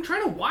 okay? We're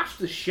trying to watch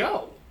the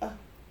show."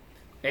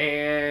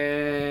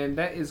 And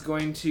that is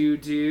going to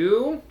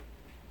do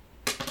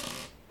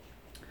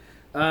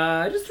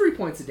Just 3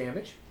 points of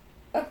damage.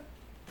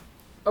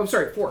 Oh,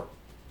 sorry, 4.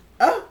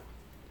 Oh.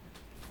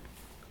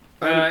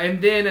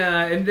 And then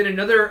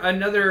another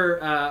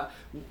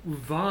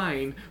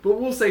vine, but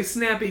we'll say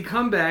snappy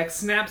comeback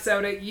snaps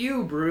out at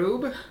you,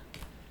 Broob.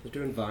 They're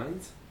doing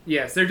vines?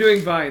 Yes, they're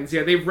doing vines.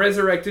 Yeah, they've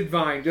resurrected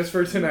Vine just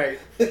for tonight.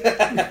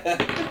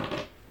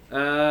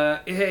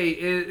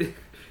 Hey,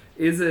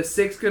 is a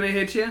 6 gonna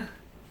hit you?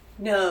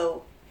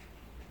 No.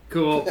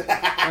 Cool.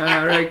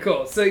 All right,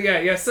 cool. So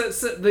yeah. So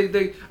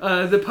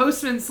the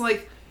postman's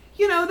like,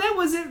 that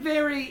wasn't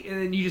very,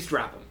 and then you just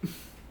drop him.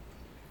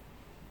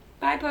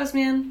 Bye,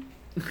 postman.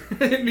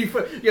 And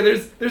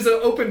there's an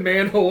open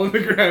manhole in the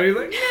ground. He's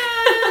like,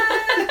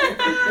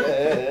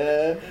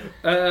 yeah.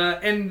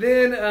 And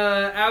then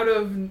out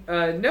of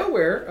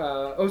nowhere,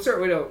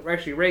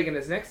 actually Reagan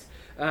is next.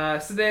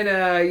 So then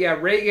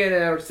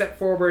Reagan stepped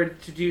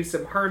forward to do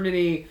some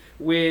harmony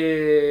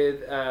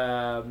with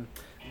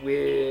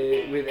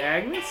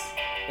Agnes,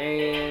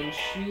 and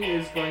she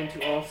is going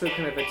to also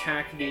kind of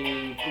attack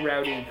the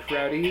Rowdy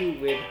Crowdy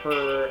with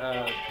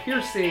her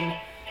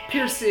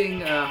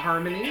piercing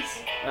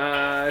harmonies.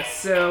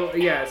 So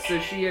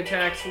she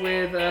attacks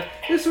with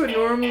this would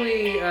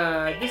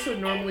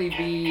normally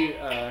be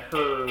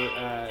her.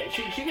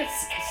 She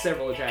gets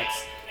several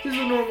attacks. This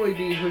would normally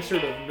be her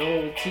sort of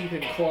gnoll teeth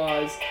and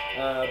claws,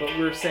 but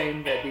we're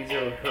saying that these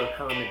are her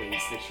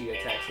harmonies that she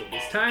attacks with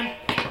this time.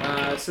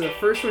 So the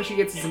first one she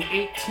gets is an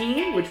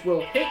 18, which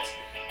will hit,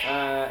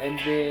 and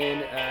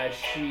then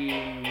she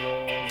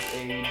rolls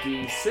a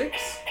d6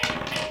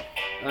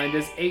 and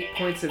does 8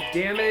 points of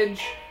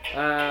damage.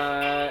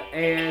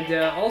 And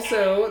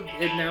also,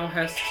 it now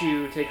has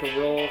to take a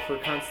roll for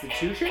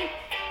Constitution,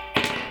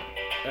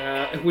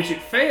 which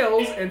it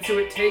fails, and so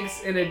it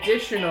takes an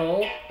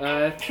additional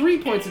 3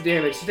 points of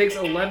damage. So it takes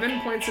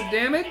 11 points of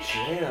damage.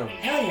 Damn.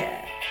 Hell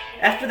yeah.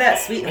 After that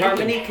sweet Reagan,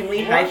 harmony, can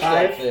we watch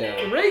high that five?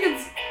 there.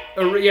 Reagan's...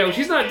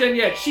 she's not done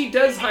yet. She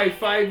does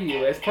high-five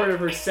you as part of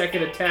her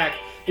second attack,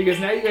 because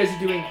now you guys are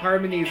doing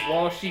harmonies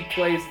while she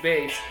plays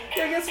bass.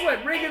 Yeah, guess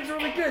what? Reagan's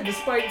really good,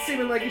 despite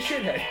seeming like a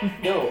shithead.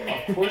 No,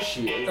 of course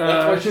she is.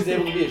 That's why she's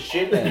able to be a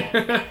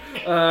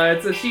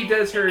shithead. So she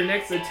does her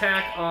next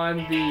attack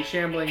on the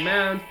Shambling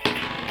Mound.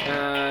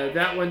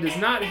 That one does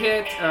not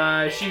hit.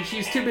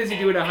 She's too busy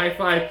doing a high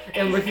five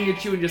and looking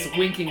at you and just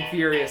winking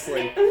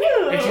furiously.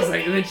 And she's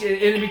like, and then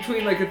in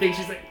between like the thing,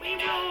 she's like,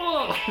 we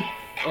roll!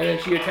 And then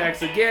she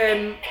attacks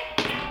again.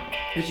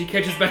 And she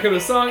catches back on the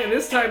song, and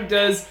this time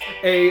does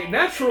a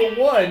natural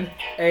 1,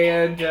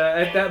 and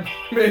at that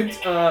moment,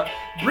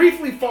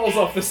 briefly falls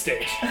off the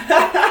stage.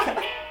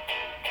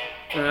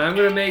 I'm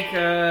gonna make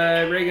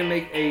Reagan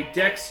make a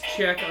dex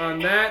check on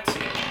that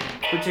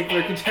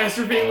particular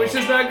catastrophe, which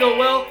does not go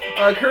well.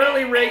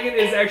 Currently, Reagan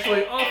is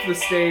actually off the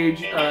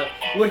stage,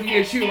 looking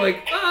at you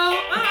like,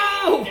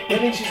 oh!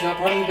 That means she's not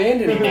part of the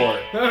band anymore.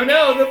 Oh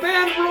no, the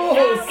band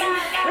rules!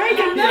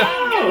 Reagan,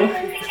 no!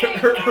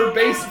 Her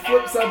base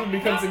flips up and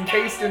becomes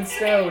encased in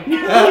stone.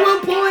 Oh, we'll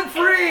pull it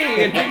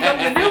free and become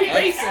the new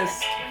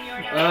bassist.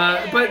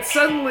 But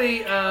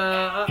suddenly,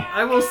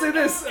 I will say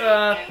this,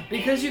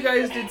 because you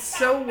guys did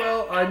so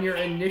well on your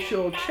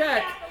initial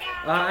check,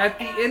 at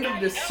the end of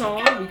this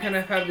song, we kind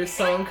of have this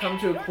song come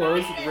to a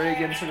close with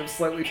Reagan sort of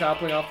slightly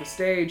toppling off the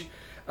stage.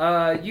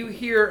 You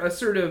hear a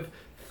sort of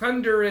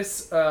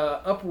thunderous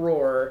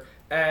uproar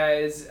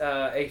as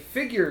a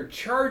figure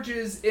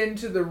charges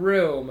into the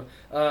room,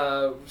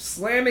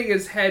 slamming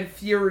his head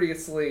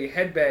furiously,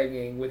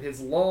 headbanging with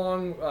his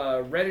long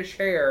reddish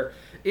hair.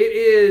 It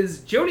is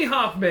Joni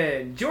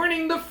Hoffman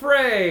joining the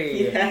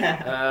fray.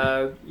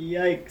 Yeah.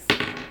 Yikes.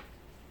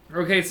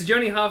 Okay, so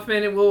Joni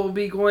Hoffman will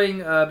be going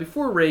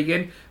before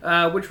Reagan,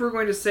 which we're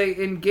going to say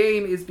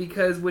in-game is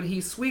because when he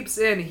sweeps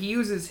in, he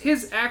uses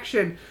his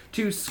action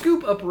to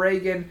scoop up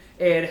Reagan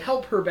and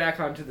help her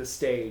back onto the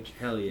stage.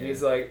 Hell yeah. And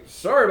he's like,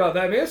 sorry about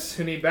that, miss,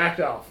 and he backed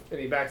off. And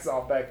he backs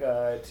off back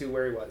to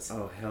where he was.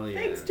 Oh, hell yeah.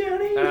 Thanks,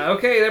 Joni.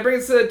 Okay, that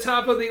brings us to the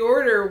top of the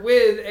order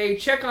with a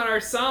check on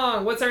our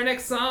song. What's our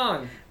next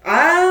song?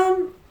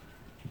 Can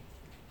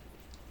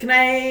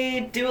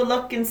I do a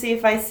look and see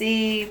if I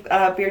see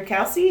Beard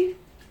Kelsey?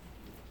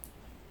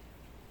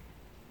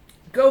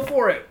 Go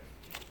for it.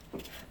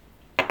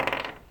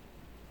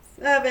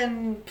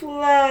 7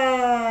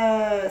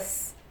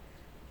 plus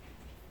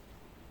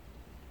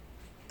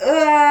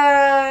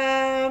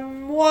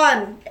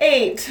 1,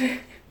 8.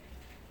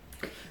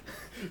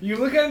 You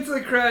look out into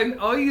the crowd, and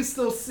all you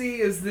still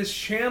see is this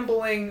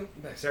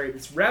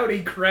this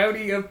rowdy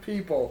crowdy of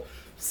people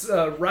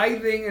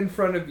writhing in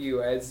front of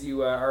you as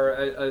you are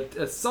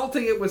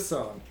assaulting it with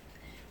song.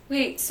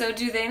 Wait, so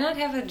do they not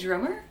have a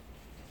drummer?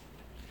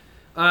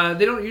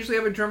 They don't usually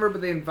have a drummer,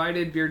 but they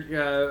invited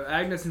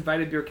Agnes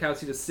invited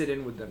Bierkowski to sit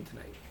in with them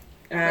tonight.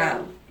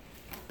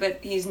 But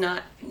he's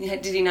not.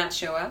 Did he not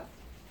show up?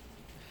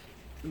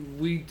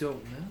 We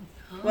don't know.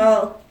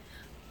 Well,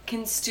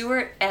 Can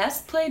Stuart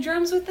S. play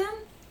drums with them?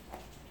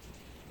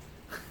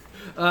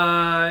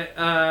 Well,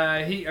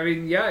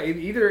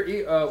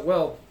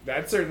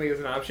 that certainly is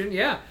an option.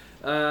 Yeah.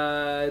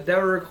 That would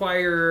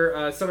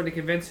require someone to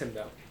convince him,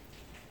 though.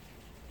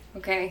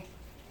 Okay.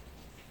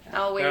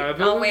 I'll wait.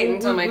 I'll wait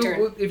until my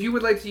turn. If you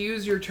would like to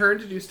use your turn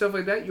to do stuff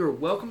like that, you're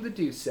welcome to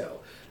do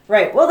so.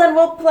 Right. Well, then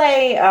we'll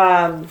play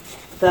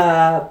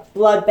the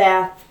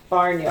Bloodbath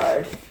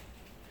Barnyard.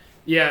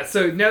 Yeah.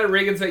 So now that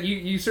Reagan's back,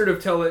 you sort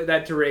of tell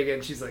that to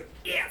Reagan. She's like,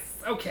 yes,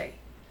 okay.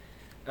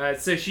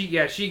 So she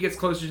gets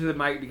closer to the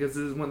mic because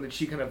this is one that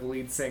she kind of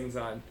lead sings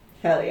on.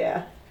 Hell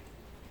yeah.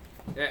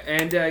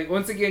 And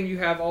once again, you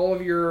have all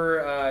of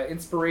your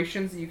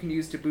inspirations that you can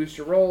use to boost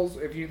your rolls.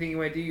 If you think you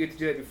want to do, you get to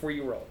do that before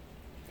you roll.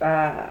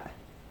 I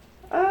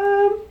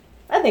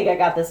think I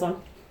got this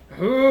one.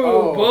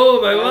 Ooh,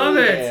 bold! I love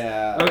it.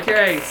 Yeah.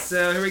 Okay,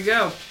 so here we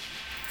go.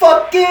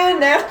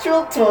 Fucking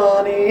natural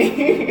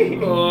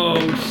 20.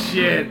 Oh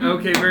shit!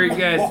 Okay, very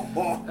good.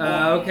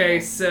 Okay,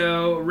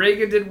 so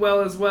Reagan did well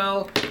as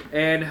well,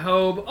 and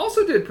Hobe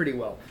also did pretty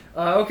well.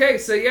 Okay,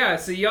 so yeah,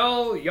 so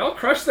y'all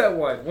crushed that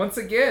one once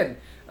again.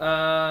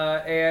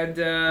 Damn,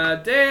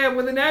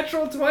 with a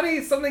natural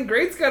 20, something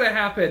great's gotta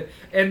happen.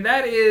 And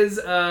that is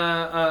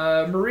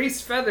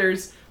Maurice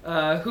Feathers,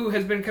 who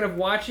has been kind of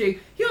watching.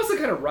 He also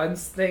kind of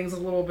runs things a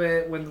little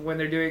bit when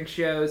they're doing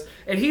shows.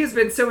 And he has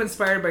been so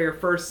inspired by your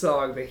first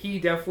song that he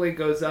definitely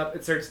goes up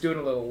and starts doing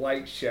a little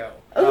light show.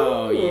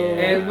 Oh, yeah.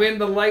 And when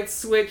the lights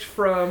switch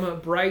from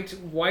bright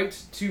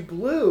white to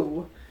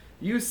blue,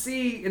 you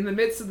see in the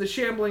midst of the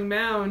shambling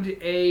mound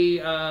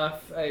a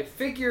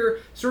figure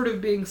sort of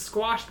being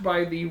squashed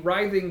by the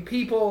writhing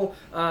people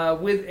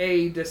with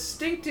a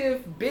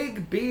distinctive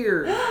big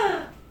beard.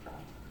 I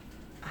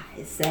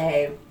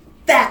say,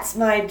 that's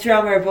my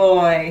drummer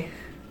boy.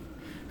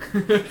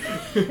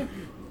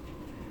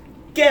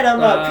 Get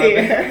him up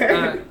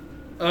here.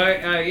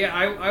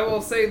 I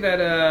will say that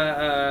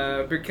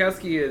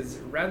Bierkowski is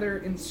rather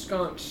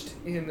ensconced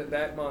in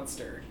that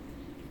monster.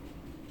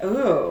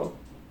 Ooh.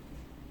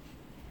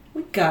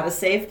 We gotta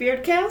save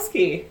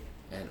Beardkowski.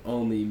 And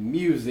only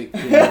music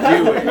can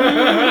do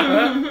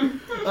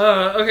it.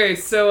 Okay,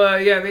 so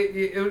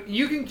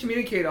you can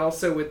communicate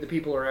also with the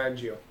people around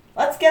you.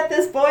 Let's get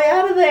this boy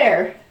out of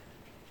there.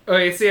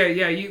 Okay, so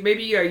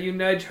you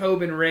nudge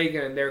Hobe and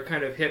Reagan, and they're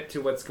kind of hip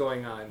to what's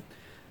going on.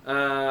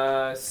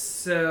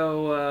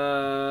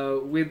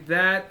 With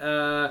that,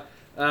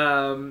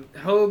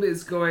 Hobe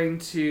is going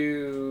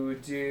to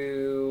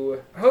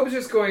do. Hobe's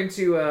just going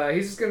to.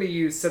 He's just going to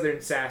use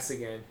Southern Sass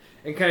again.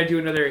 And kind of do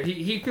another.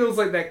 He feels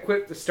like that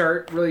quip to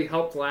start really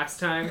helped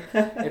last time,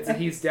 and so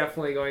he's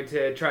definitely going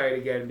to try it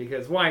again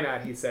because why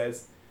not? He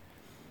says.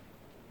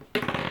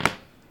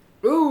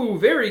 Ooh,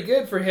 very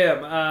good for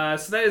him.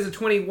 So that is a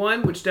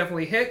 21, which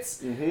definitely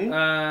hits. Mm-hmm.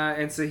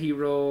 And so he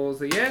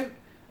rolls again.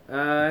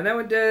 And that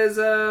one does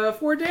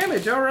 4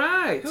 damage. All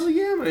right. Hell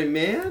yeah, my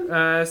man.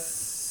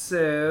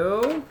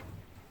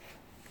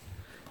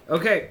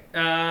 Okay,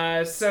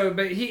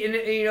 but he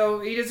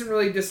doesn't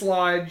really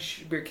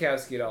dislodge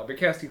Bierkowski at all.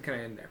 Bierkowski's kind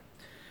of in there.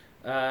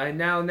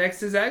 Now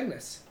next is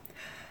Agnes.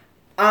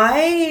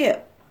 I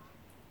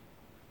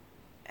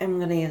am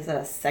going to use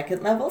a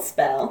 2nd level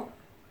spell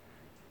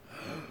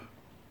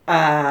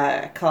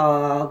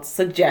called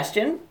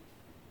Suggestion,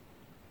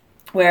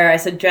 where I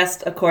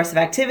suggest a course of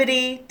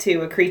activity to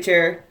a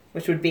creature,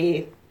 which would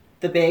be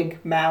the big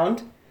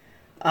mound.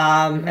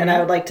 And I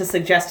would like to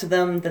suggest to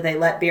them that they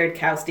let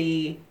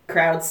Beardkowski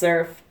crowd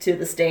surf to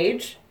the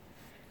stage.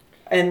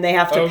 And they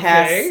have to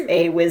pass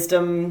a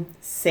wisdom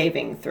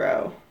saving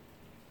throw.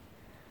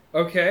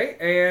 Okay,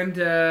 and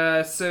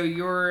so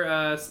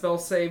your spell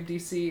save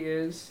DC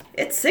is?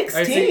 It's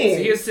 16. I see.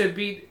 So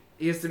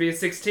he has to be a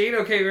 16?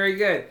 Okay, very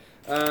good.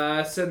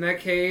 So in that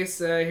case,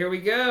 here we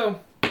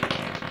go.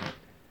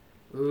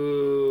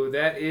 Ooh,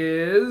 that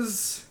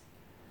is...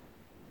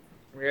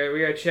 We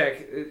gotta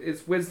check.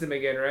 It's wisdom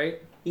again, right?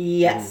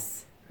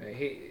 Yes.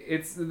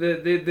 It's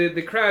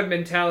the crowd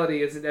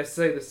mentality isn't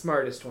necessarily the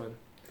smartest one.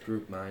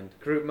 Group mind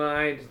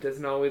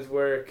doesn't always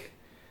work,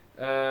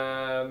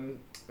 and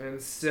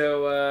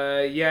so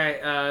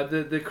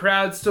the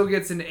crowd still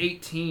gets an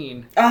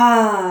 18.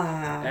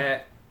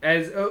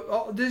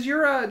 Does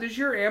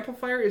your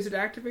amplifier, is it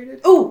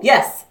activated? Oh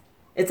yes,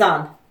 it's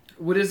on.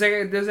 What does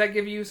that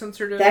give you some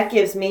sort of? That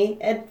gives me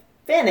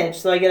advantage,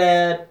 so I get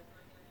a.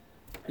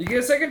 You get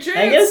a second chance.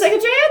 I get a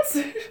second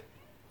chance.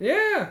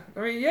 Yeah, I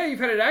mean, yeah, you've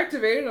had it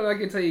activated. I'm not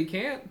gonna tell you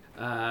can't.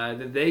 We're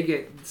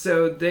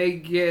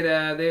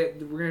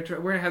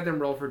gonna have them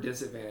roll for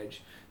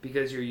disadvantage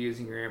because you're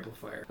using your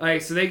amplifier. All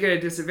right, so they get a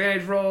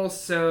disadvantage roll.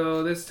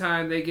 So this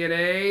time they get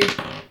a.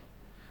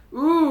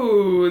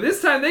 Ooh,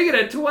 this time they get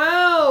a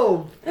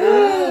 12.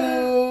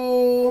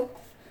 Ooh.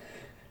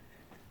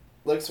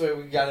 Looks like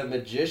we got a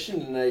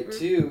magician tonight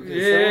too.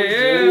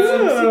 Yeah. Doing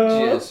some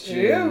suggestions.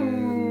 Yeah.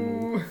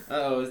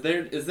 Oh, is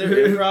there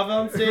improv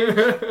on stage?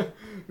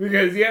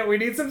 Because we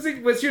need some.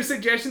 What's your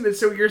suggestion? That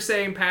so you're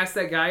saying pass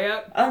that guy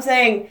up? I'm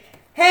saying,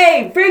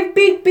 hey, bring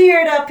Big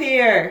Beard up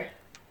here.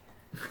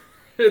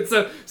 And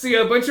so you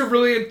got a bunch of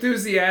really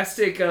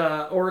enthusiastic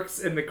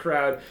orcs in the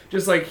crowd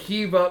just like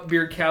heave up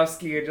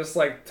Bierkowski and just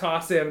like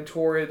toss him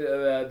toward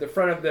the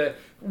front of the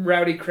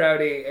rowdy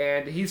crowdy,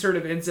 and he sort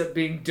of ends up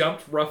being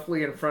dumped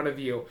roughly in front of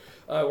you,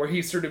 where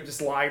he's sort of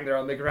just lying there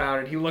on the ground,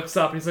 and he looks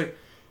up and he's like,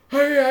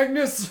 "Hey,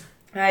 Agnes."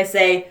 I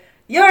say,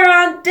 "You're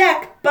on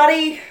deck,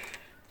 buddy."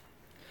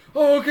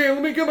 "Oh, okay,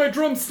 let me get my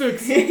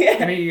drumsticks."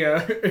 And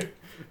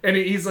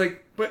he's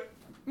like, "But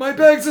my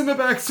bag's in the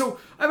back, so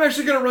I'm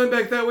actually gonna run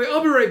back that way.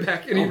 I'll be right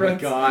back." And he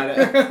runs. Oh my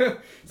god.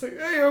 It's like,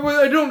 "Hey,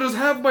 I don't just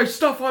have my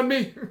stuff on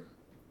me."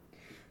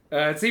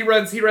 So he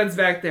runs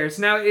back there.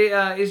 So now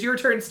is your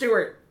turn,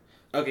 Stuart.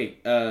 Okay,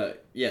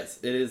 yes,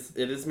 it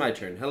is my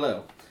turn.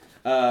 Hello.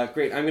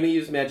 Great, I'm gonna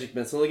use Magic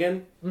Missile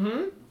again.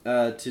 Mm-hmm.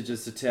 To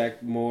just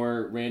attack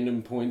more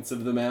random points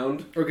of the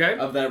mound. Okay.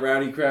 Of that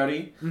rowdy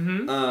crowdy.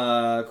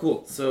 Mm-hmm.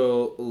 Cool.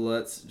 So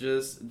let's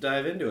just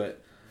dive into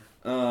it.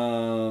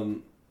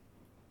 I'm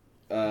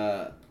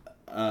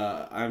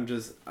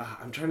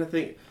trying to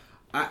think.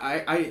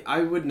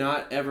 I would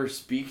not ever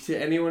speak to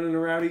anyone in a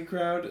rowdy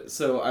crowd,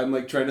 so I'm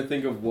like trying to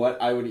think of what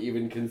I would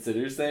even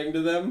consider saying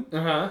to them.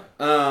 And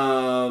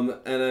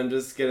I'm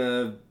just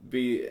gonna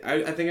be.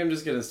 I think I'm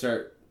just gonna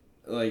start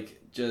like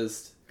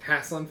just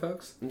hassling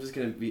folks. I'm just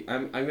gonna be.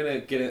 I'm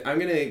gonna get in. I'm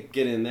gonna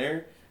get in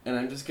there, and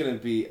I'm just gonna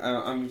be.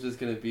 I'm just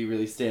gonna be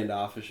really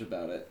standoffish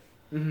about it.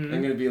 Mm-hmm.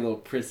 I'm gonna be a little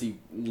prissy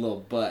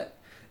little butt.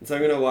 And so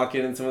I'm gonna walk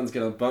in, and someone's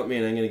gonna bump me,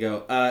 and I'm gonna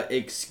go,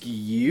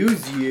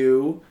 "Excuse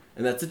you,"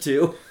 and that's a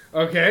 2.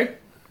 Okay.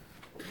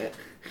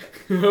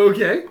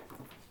 Okay.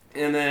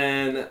 And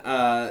then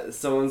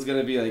someone's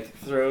gonna be like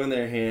throwing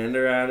their hand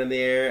around in the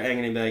air, and I'm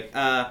gonna be like,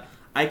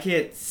 "I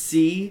can't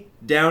see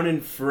down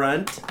in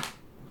front,"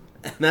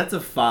 and that's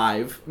a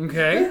 5.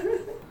 Okay.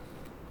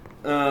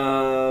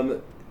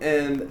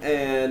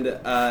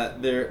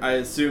 I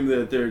assume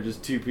that they're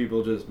just 2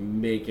 people just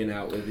making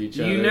out with each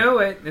other. You know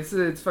it.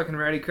 It's fucking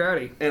rowdy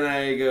crowdy. And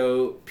I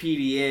go,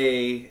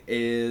 "PDA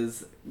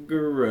is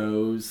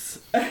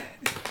gross."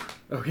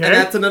 Okay. And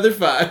that's another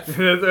 5.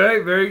 That's all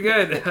right. Very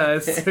good.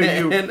 So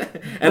you and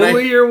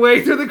bully your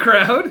way through the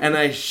crowd. And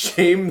I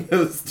shame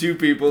those 2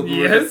 people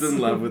who are just in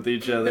love with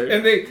each other.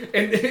 And they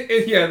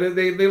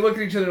look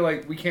at each other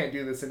like, "We can't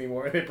do this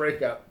anymore," and they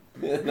break up.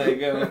 And I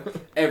go,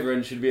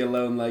 "Everyone should be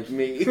alone like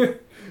me."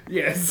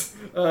 Yes,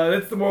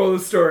 that's the moral of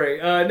the story.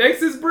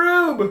 Next is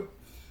Broob.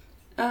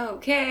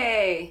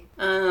 Okay.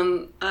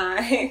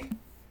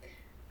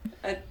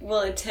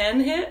 Will a 10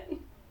 hit?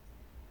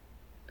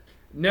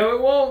 No,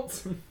 it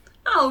won't.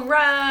 All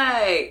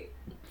right.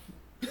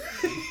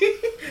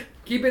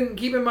 Keep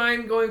in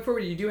mind going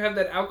forward, you do have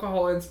that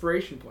alcohol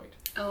inspiration point.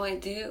 Oh, I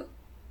do.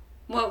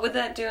 What would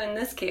that do in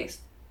this case?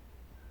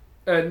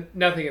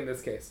 Nothing in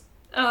this case.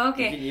 Oh,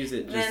 okay. You can use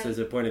it just as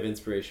a point of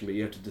inspiration, but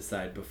you have to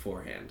decide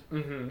beforehand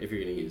if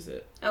you're going to use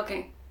it.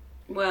 Okay.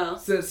 Well.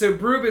 So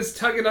Broob is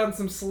tugging on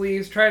some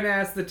sleeves, trying to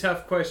ask the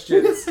tough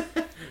questions,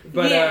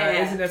 but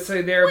isn't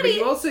necessarily there. But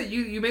you also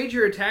you made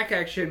your attack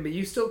action, but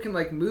you still can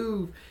like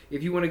move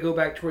if you want to go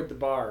back toward the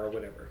bar or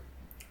whatever.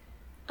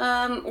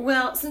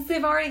 Well, since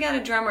they've already got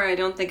a drummer, I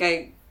don't think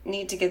I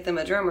need to get them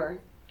a drummer.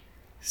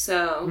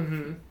 So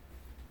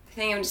I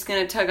think I'm just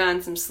gonna tug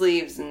on some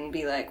sleeves and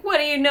be like, "What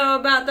do you know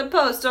about the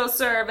Postal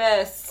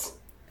Service?"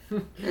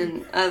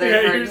 And other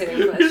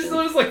hard-hitting questions. You're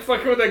still just like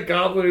fucking with that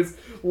goblin who's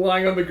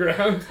lying on the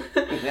ground.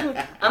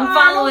 I'm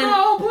following.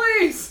 Oh,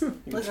 please!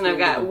 Listen, I've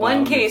got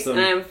one case and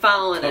I'm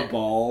following it.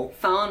 Ball.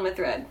 Following my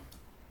thread.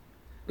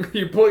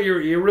 You're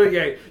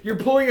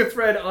pulling a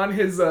thread on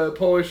his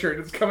polo shirt.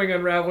 It's coming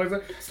unraveled. It's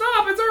like,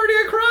 "Stop! It's already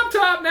a crop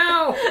top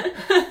now."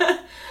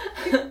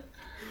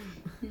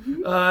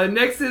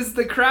 Next is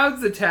the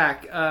crowd's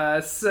attack.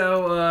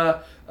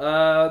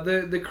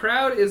 The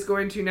crowd is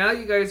going to, now that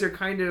you guys are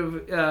kind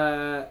of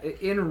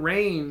in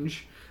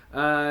range,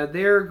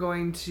 they're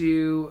going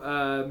to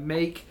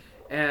make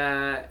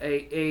a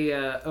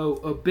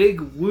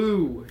big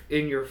woo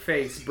in your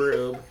face,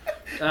 Broob.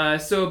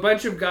 So a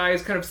bunch of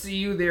guys kind of see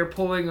you there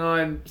pulling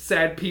on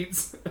Sad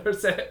Pete's, or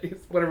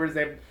whatever his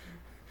name.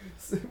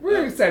 We're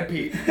doing Sad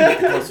Pete. Pete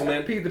the Postal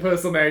Man. Pete the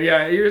Postal Man,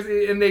 yeah.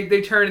 And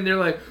they turn and they're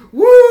like,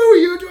 "Woo!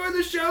 You enjoy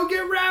the show?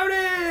 Get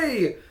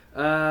rowdy!"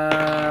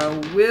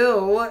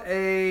 Will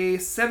a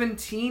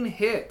 17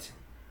 hit?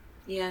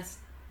 Yes.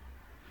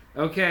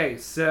 Okay,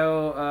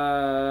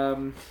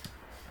 so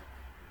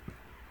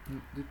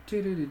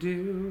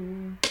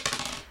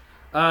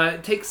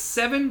takes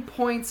 7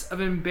 points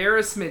of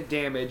embarrassment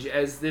damage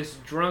as this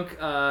drunk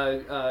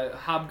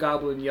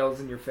hobgoblin yells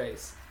in your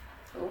face.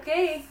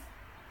 Okay.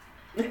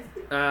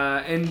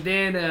 And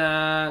then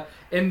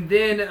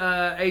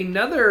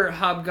another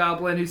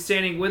hobgoblin who's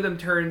standing with him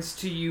turns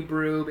to you,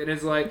 Broob, and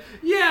is like,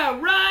 "Yeah,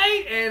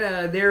 right!"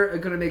 And they're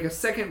going to make a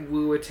second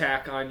woo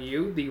attack on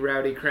you, the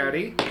rowdy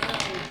crowdy.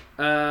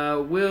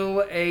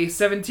 Will a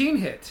 17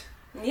 hit?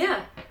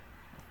 Yeah.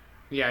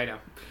 Yeah, I know.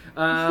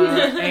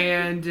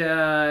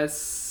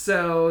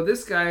 So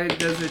this guy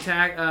does an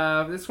attack.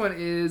 This one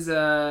is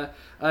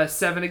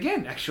 7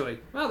 again, actually.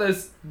 Wow,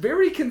 that's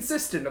very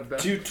consistent of them.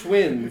 2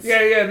 twins.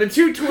 Yeah, the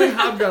 2 twin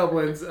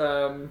hobgoblins.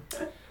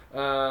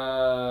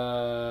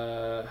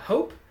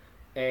 Hope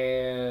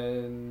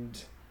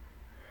and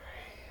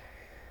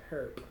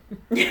Herp.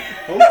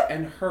 Hope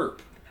and Herp.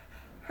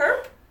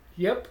 Herp?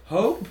 Yep.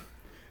 Hope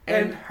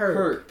and Herp.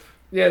 Herp.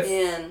 Yes.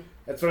 Man.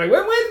 That's what I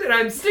went with, and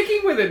I'm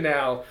sticking with it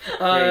now.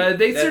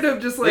 They sort of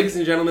just like... Ladies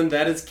and gentlemen,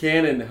 that is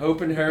canon.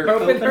 Hope and Herp.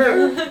 Hope and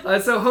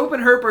Herp. So Hope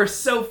and Herp are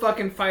so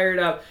fucking fired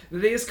up that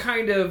they just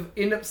kind of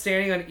end up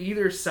standing on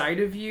either side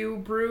of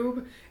you,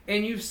 Broob,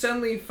 and you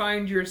suddenly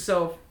find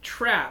yourself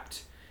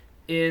trapped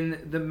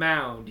in the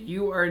mound.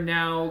 You are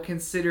now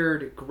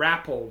considered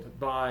grappled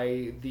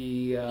by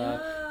the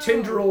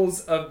tendrils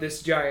of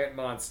this giant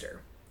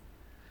monster.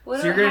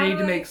 So you're going to need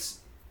to make...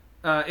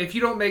 if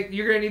you don't make...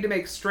 You're going to need to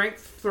make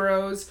strength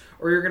throws,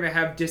 or you're going to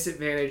have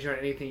disadvantage on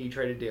anything you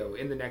try to do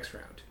in the next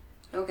round.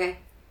 Okay.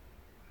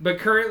 But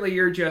currently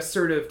you're just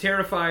sort of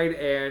terrified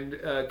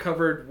and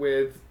covered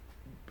with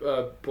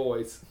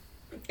boys.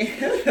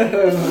 Sounds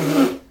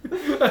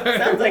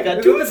like a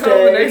Isn't this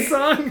Holiday Tuesday.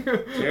 song?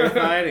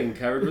 Terrified and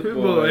covered with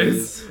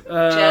boys. Just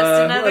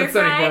another that's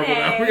sounding horrible Friday.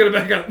 now. We're gonna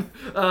back up.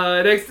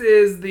 Next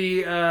is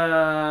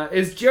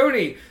is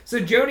Joni. So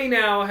Joni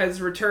now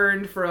has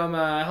returned from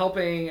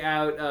helping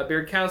out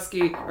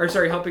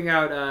helping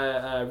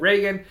out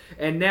Reagan,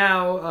 and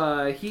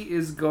now he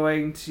is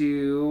going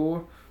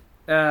to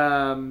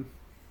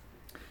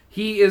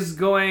he is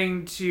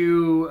dancing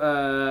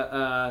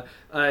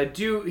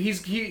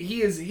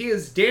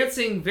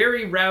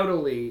very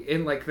rowdily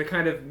in like the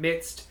kind of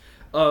midst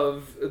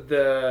of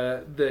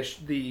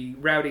the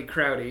rowdy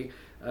crowdy.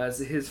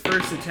 So his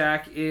first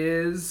attack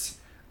is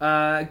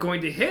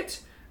going to hit,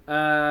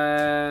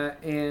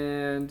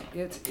 and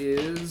it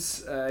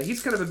is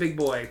he's kind of a big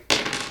boy.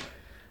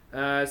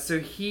 So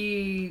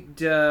he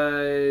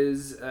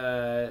does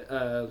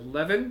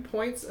 11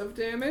 points of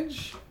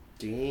damage.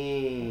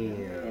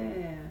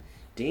 Damn.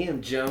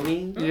 Damn,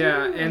 Joni.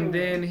 Yeah, and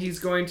then he's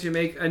going to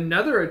make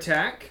another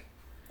attack.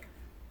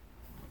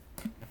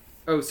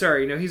 Oh,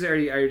 sorry. No, I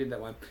already did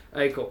that one.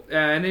 Alright, cool.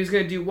 And then he's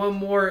going to do one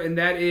more, and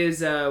that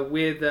is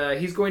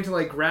he's going to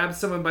like grab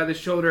someone by the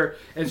shoulder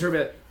and sort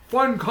of a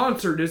fun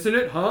concert, isn't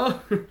it, huh?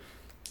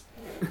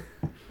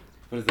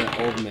 What is that,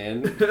 old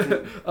man?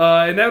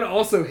 And that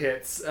also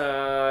hits.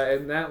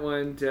 And that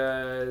one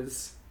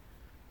does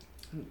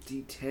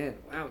D10.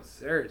 Wow,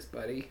 sirs,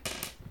 buddy.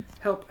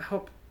 Help.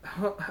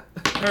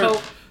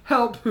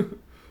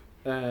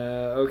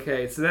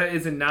 Okay, so that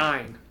is a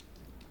 9.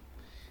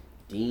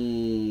 Damn.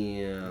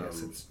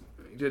 Yes, it's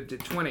did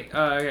 20.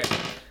 Okay.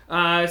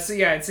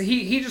 So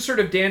he just sort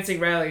of dancing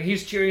rallying.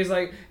 He's cheering. He's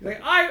like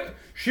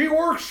she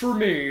works for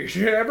me.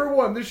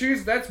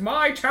 That's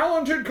my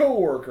talented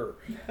coworker.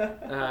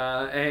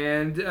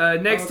 And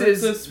next that's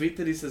is so sweet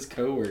that he says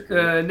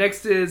coworker.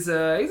 next is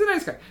he's a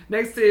nice guy.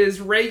 Next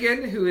is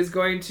Reagan, who is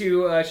going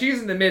to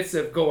she's in the midst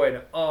of going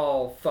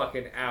all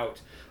fucking out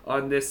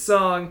on this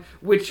song,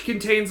 which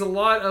contains a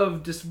lot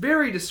of just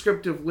very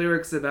descriptive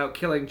lyrics about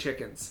killing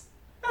chickens.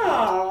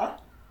 Aww.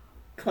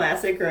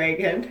 Classic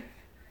Reagan.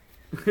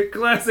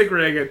 Classic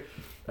Reagan.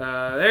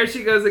 There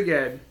she goes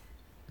again.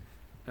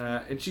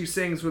 And she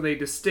sings with a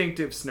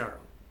distinctive snarl.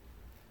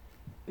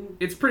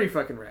 It's pretty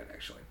fucking rad,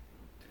 actually.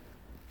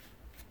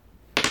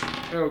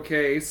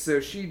 Okay, so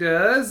she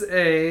does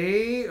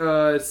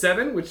a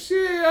 7, which,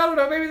 I don't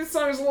know, maybe this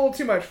song is a little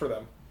too much for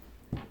them.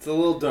 It's a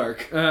little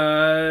dark.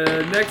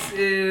 Next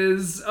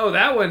is... Oh,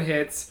 that one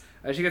hits.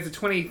 She gets a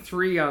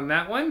 23 on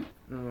that one.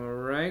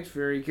 Alright,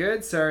 very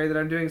good. Sorry that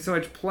I'm doing so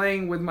much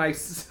playing with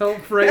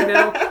myself right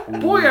now.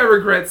 Boy, I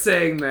regret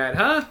saying that,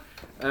 huh?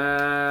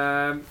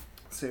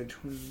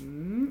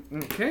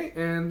 Okay,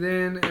 and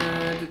then...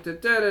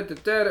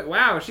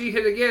 Wow, she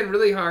hit again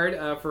really hard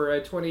for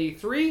a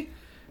 23.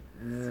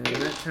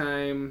 That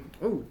time...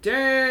 Oh,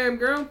 damn,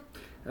 girl!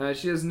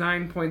 She does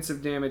 9 points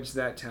of damage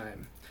that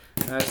time.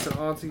 So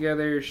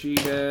altogether, she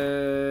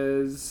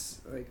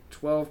does like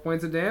 12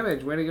 points of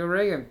damage. Way to go,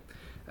 Reagan.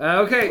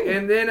 Okay,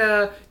 and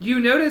then you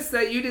notice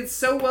that you did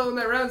so well in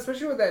that round,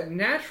 especially with that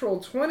natural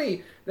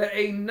 20, that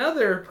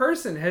another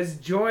person has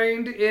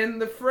joined in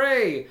the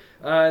fray.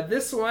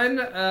 This one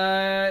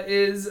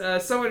is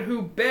someone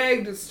who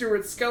begged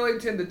Stuart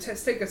Skellington to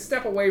take a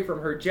step away from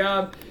her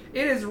job.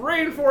 It is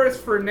Rainforest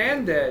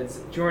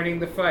Fernandez joining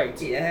the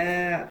fight.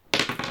 Yeah.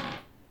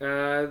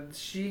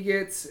 She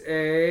gets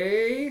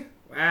a...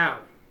 Wow.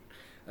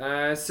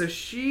 So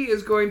she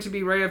is going to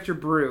be right after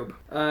Broob.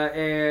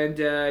 And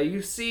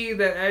you see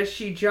that as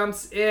she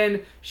jumps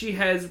in, she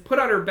has put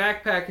on her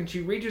backpack and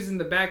she reaches in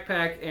the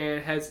backpack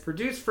and has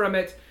produced from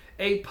it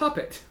a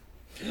puppet.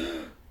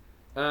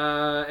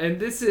 And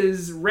this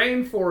is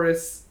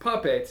Rainforest's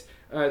puppet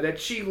that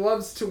she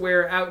loves to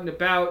wear out and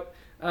about.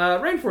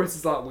 Rainforest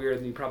is a lot weirder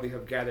than you probably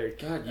have gathered.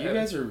 God, you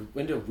guys are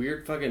into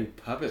weird fucking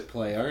puppet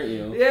play, aren't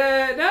you?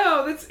 Yeah,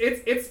 no,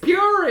 it's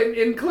pure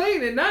and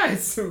clean and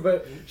nice.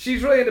 But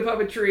she's really into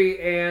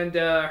puppetry, and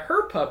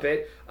her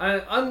puppet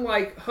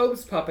unlike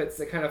Hope's puppets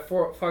that kind of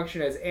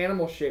function as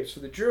animal shapes for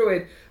the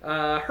druid,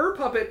 her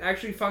puppet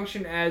actually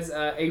functioned as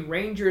a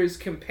ranger's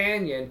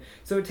companion.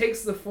 So it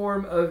takes the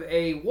form of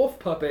a wolf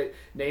puppet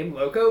named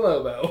Loco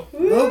Lobo.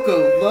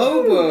 Loco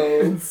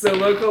Lobo. And so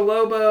Loco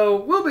Lobo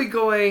will be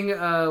going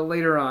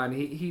later on.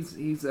 He's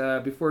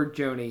before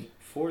Joni.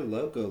 For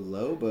Loco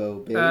Lobo,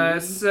 baby.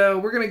 So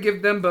we're going to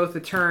give them both a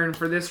turn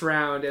for this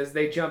round as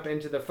they jump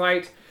into the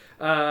fight.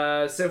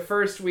 So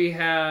first we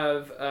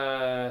have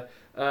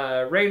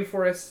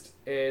Rainforest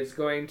is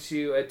going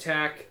to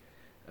attack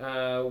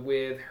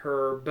with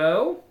her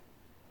bow.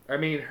 I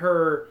mean,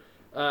 her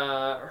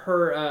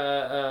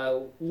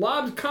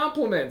lobbed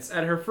compliments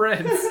at her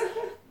friends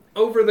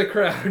over the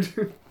crowd.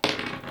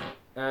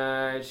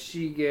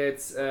 She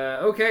gets...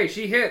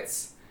 she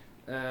hits.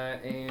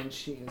 And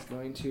she is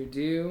going to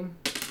do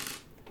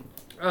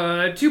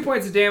 2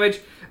 points of damage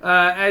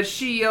as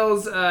she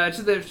yells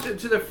to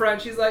the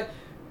front. She's like,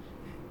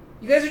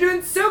 "You guys are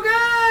doing so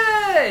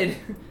good!"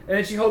 And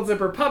then she holds up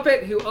her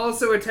puppet, who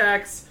also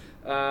attacks,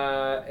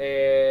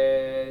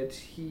 and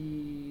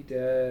he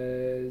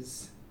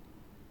does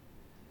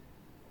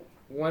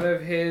one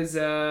of his.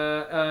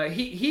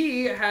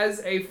 He has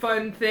a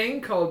fun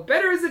thing called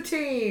Better as a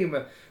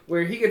Team,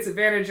 where he gets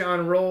advantage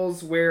on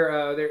rolls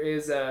where there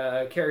is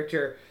a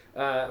character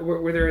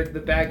where the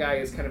bad guy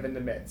is kind of in the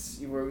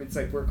midst. It's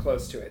like we're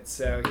close to it,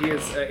 so he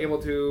is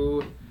able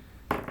to.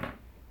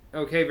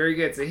 Okay, very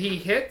good. So he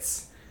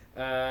hits.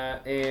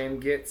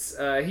 And gets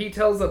he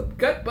tells a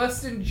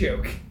gut-busting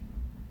joke.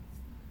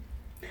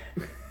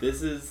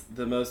 This is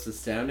the most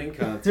astounding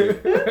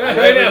concert I've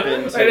I know,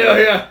 ever been to. I know,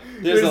 yeah.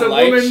 There's a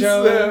light woman,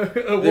 show. a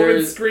woman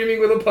There's-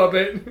 screaming with a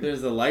puppet.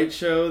 There's a light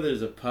show.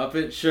 There's a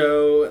puppet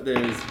show.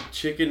 There's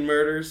chicken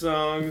murder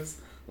songs.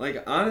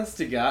 Like, honest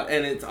to God,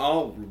 and it's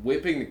all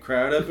whipping the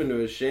crowd up into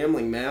a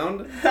shambling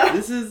mound.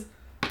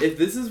 If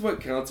this is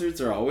what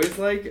concerts are always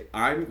like,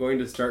 I'm going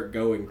to start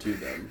going to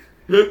them.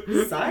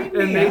 Sign me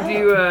And they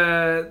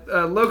up.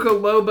 do Loco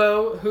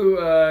Lobo, who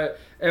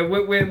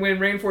when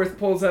Rainforest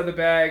pulls out the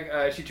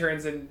bag, she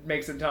turns and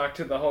makes him talk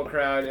to the whole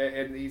crowd,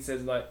 and he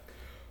says like,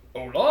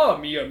 "Hola,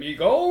 mi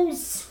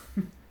amigos,"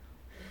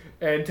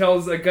 and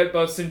tells a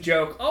gut-busting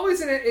joke,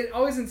 always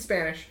in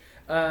Spanish.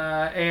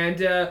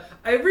 And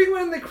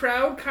everyone in the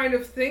crowd kind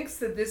of thinks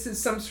that this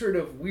is some sort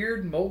of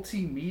weird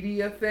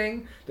multimedia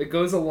thing that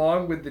goes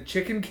along with the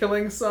chicken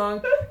killing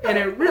song, and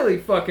it really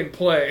fucking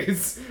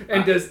plays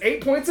and does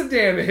 8 points of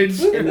damage.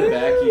 In the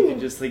back, you can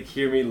just like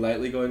hear me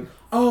lightly going,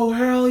 "Oh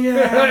hell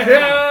yeah!"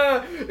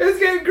 Yeah, it's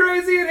getting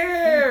crazy in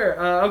here.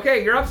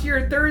 Okay, you're up to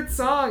your third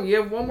song. You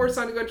have one more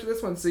song to go to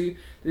this one, so this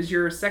is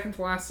your second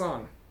to last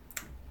song.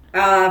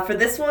 For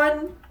this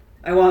one,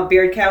 I want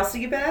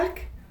Beardkowski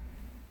back.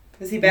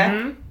 Is he back?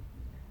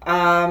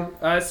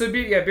 Mm-hmm.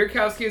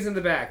 Bierkowski is in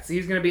the back, so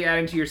he's going to be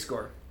adding to your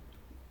score.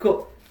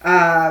 Cool.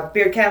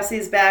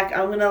 Beardkowski's back.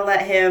 I'm gonna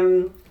let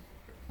him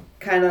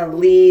kind of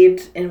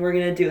lead, and we're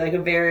gonna do like a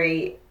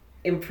very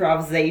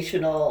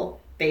improvisational,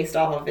 based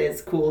off of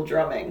his cool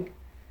drumming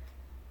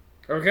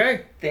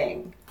Okay.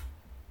 thing.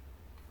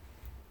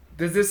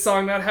 Does this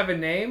song not have a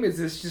name? Is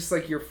this just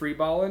like your free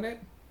ball in it?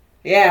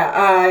 Yeah,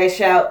 I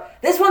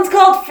shout, "This one's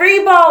called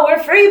Free Ball!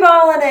 We're free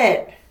balling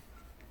it!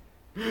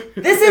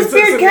 This is And so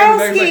some Beardkowski!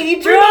 guy's He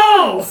like,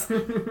 drums!"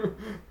 "Free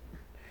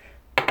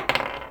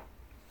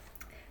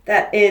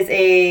That is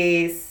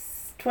a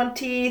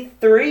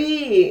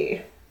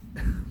 23.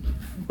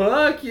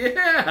 balls!" Fuck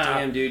yeah!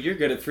 Damn, dude, you're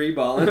good at free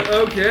balling.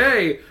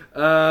 Okay.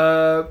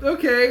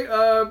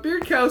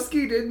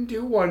 Beardkowski didn't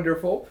do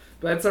wonderful,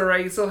 but that's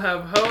alright. You still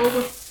have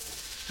Hope.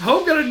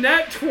 Hope got a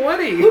nat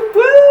 20.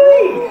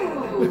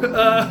 Woo!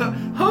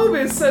 Hope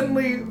is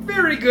suddenly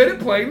very good at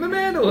playing the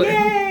mandolin.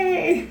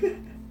 Yay!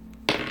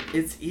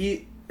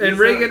 And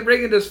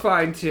Reagan does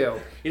fine too.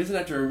 He doesn't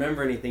have to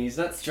remember anything. He's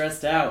not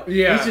stressed out.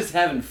 Yeah. He's just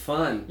having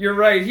fun. You're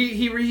right.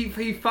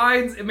 He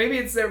finds, maybe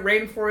it's that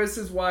Rainforest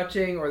is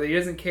watching, or that he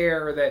doesn't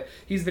care, or that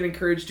he's been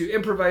encouraged to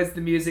improvise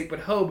the music, but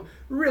Hope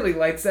really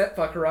lights that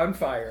fucker on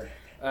fire.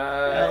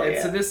 And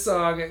so this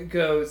song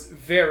goes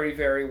very,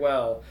 very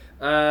well.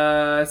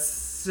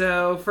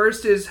 So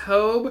first is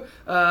Hobe.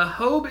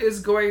 Hobe is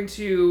going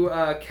to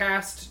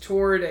cast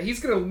toward, he's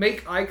going to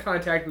make eye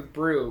contact with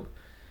Broob.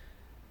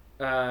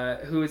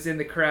 Who is in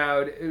the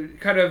crowd,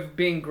 kind of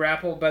being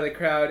grappled by the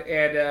crowd,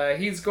 and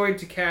he's going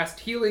to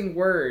cast Healing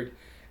Word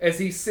as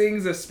he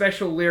sings a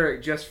special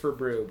lyric just for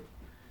Broob,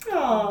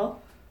 Aww.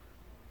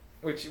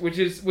 which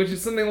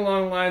is something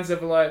along the lines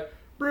of like,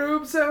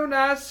 "Broob so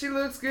nice, she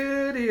looks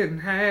good in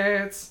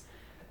hats.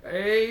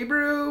 Hey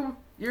Broob,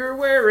 you're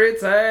where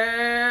it's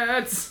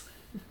at."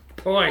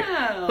 Point.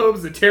 Wow.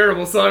 Hope's a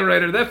terrible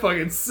songwriter. That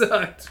fucking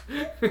sucked.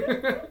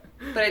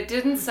 But it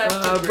didn't suck.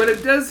 But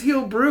it does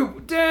heal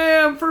Broob.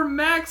 Damn, for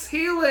max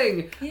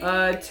healing.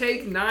 Yeah.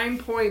 Take 9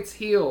 points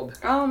healed.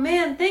 Oh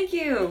man, thank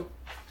you.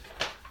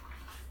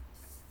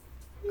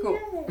 Cool.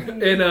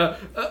 And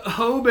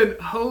Hobe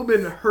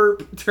and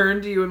Herp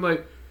turn to you and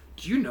like,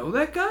 "Do you know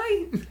that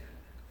guy?"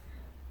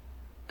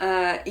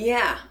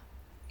 Yeah.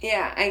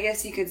 I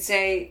guess you could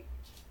say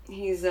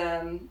he's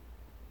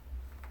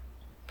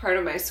part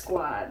of my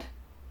squad.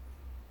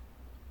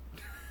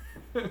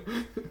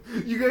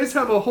 You guys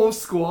have a whole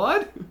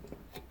squad?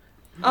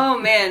 Oh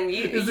man,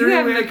 Is there you any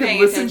haven't way I been can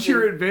paying listen to attention.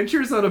 your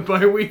adventures on a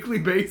bi-weekly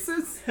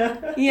basis?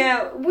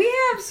 Yeah, we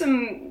have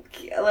some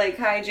like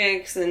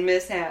hijinks and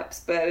mishaps,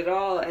 but it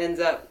all ends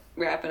up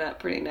wrapping up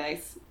pretty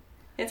nice.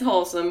 It's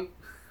wholesome.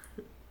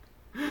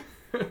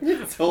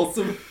 It's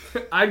wholesome.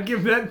 I'd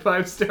give that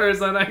 5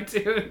 stars on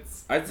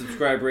iTunes. I'd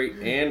subscribe, rate,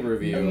 and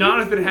review.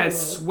 Not if it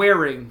has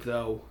swearing,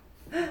 though.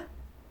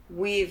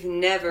 We've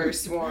never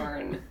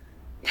sworn.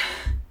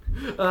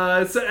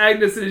 So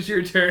Agnes, it is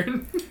your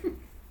turn.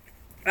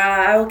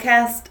 I will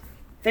cast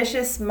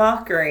Vicious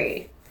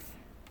Mockery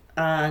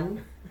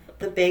on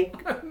the big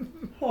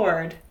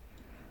horde.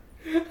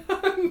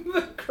 On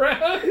the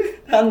crowd.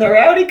 On the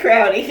rowdy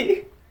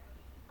crowdy.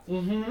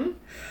 Mm-hmm.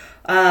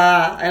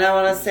 And I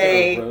want to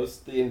say,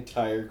 roast the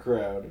entire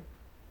crowd.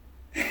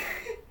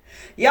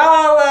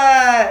 y'all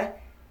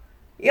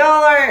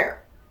aren't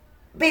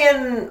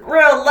being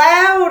real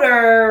loud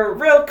or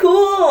real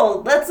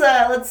cool.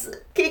 Let's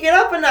kick it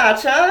up a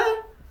notch,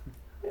 huh?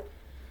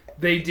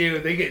 They do.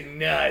 They get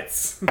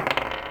nuts.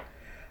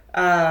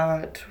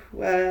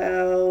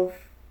 12,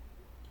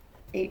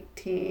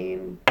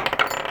 18.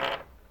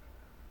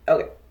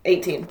 Okay,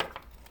 18.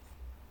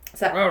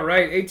 So, All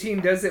right,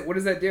 18 does it. What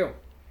does that do?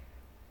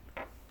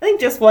 I think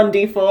just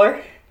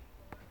 1d4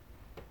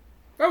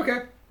 Okay.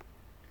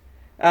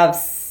 of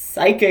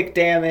psychic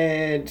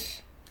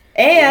damage.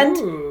 And,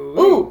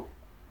 Ooh.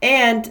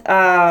 and,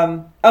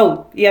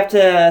 you have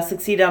to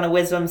succeed on a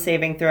wisdom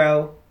saving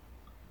throw.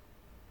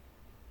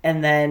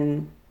 And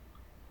then,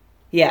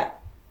 yeah.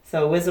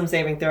 So wisdom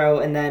saving throw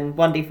and then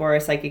 1d4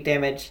 of psychic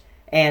damage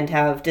and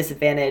have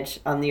disadvantage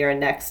on your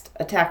next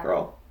attack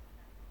roll.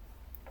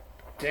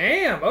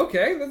 Damn.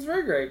 Okay, that's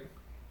very great.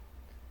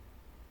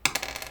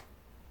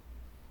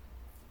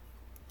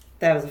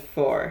 That was a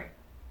 4.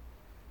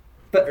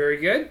 Very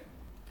good.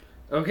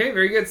 Okay,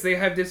 very good. So they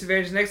have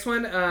disadvantage. Next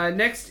one.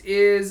 Next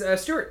is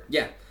Stuart.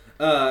 Yeah.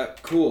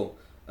 Cool.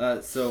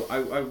 So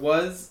I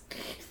was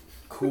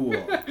cool.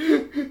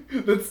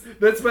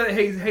 That's what.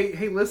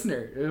 Hey,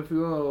 listener. If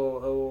you want a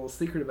little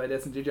secret about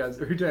S&G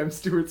Jobs, every time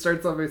Stuart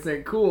starts off by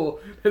saying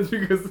 "cool," that's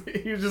because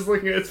he was just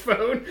looking at his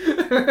phone.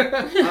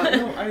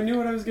 No, I knew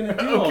what I was gonna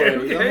do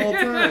already the whole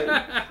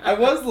time. I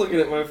was looking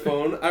at my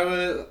phone.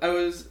 I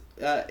was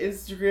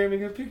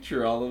Instagramming a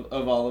picture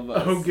of all of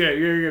us. Oh, good.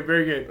 You're good.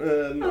 Very good.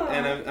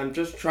 And I'm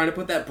just trying to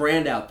put that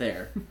brand out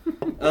there.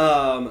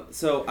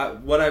 So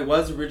what I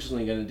was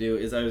originally going to do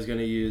is I was going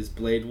to use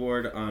Blade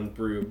Ward on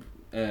Broob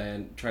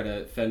and try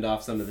to fend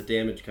off some of the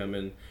damage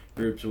coming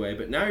Broob's way.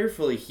 But now you're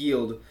fully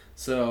healed,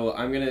 so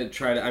I'm going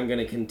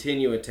to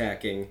continue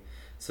attacking,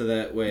 so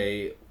that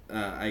way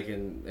I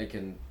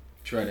can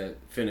try to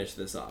finish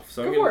this off.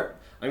 So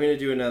I'm going to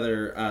do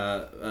another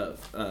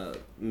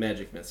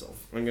magic missile.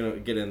 I'm going to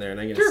get in there and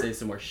I'm going to say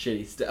some more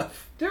shitty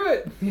stuff. Do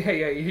it. Yeah.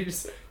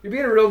 You're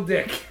being a real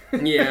dick.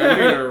 Yeah, I'm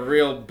being a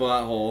real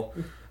butthole.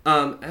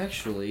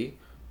 Actually,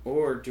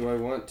 or do I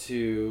want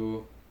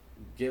to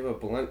give a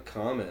blunt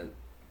comment?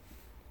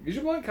 Use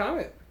your blunt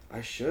comment.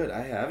 I should.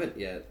 I haven't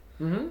yet.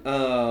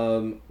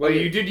 Mm-hmm. Well,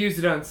 you did use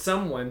it on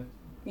someone.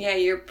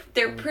 Yeah,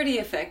 they're pretty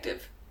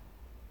effective.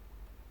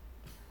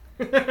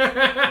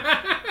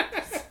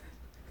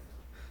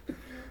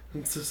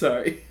 I'm so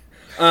sorry.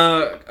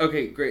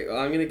 Okay, great. Well,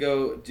 I'm gonna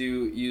go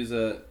use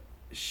a.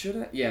 Should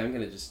I? Yeah, I'm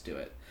gonna just do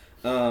it.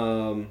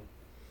 I'm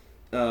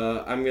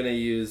gonna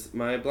use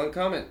my blunt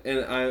comment,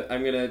 and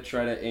I'm gonna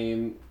try to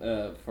aim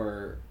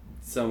for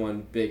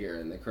someone bigger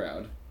in the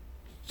crowd.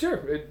 Sure,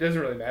 it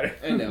doesn't really matter.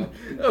 I know.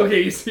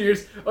 Okay, so you're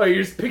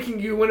just picking.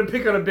 You want to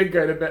pick on a big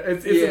guy to bet.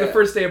 It's the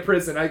first day of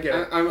prison. I get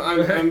it.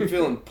 I'm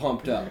feeling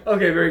pumped up.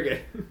 Okay, very good.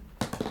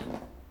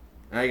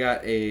 I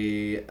got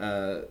a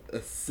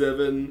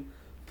 7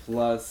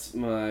 plus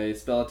my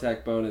spell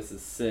attack bonus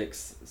is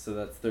 6, so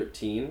that's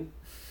 13.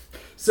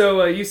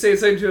 So you say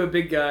something to a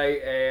big guy,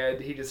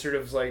 and he just sort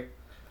of like,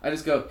 I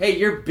just go, "Hey,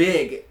 you're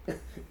big." he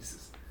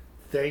says,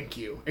 "Thank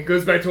you," and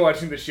goes back to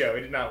watching the show.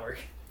 It did not work.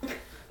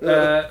 All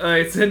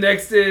right, so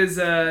next is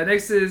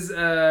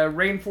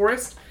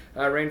Rainforest.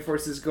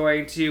 Rainforest is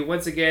going to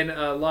once again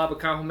lob a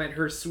compliment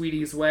her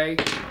sweetie's way.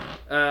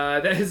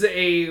 That is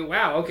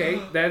wow.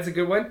 Okay, that's a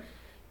good one.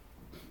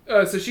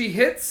 So she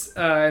hits,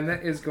 and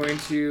that is going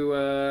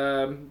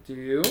to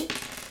do.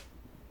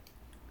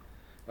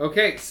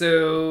 Okay,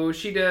 so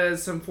she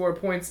does some 4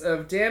 points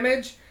of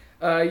damage,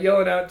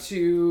 yelling out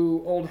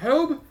to Old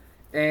Hobe,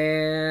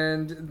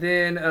 and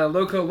then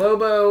Loco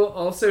Lobo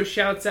also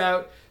shouts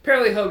out.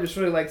 Apparently, Hobe just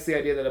really likes the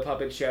idea that a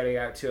puppet's shouting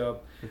out to him.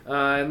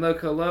 And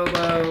Loco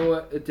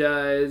Lobo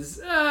does.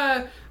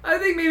 I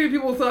think maybe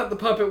people thought the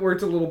puppet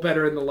worked a little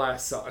better in the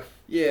last song.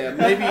 Yeah,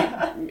 maybe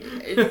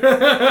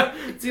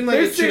it seemed like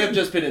it should have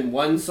just been in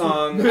one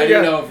song. I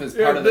didn't know if it's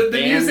part of the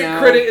band music now.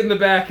 credit in the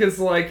back is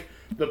like,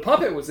 The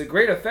puppet was a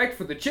great effect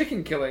for the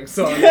chicken killing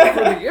song for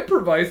the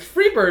improvised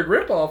Freebird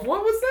ripoff.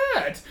 What was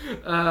that?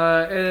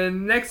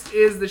 And next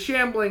is the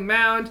Shambling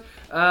Mound,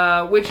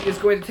 which is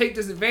going to take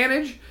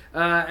disadvantage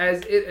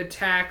as it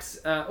attacks.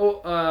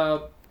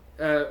 I'm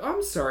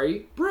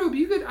sorry,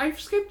 Broob. I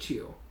skipped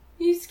you.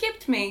 You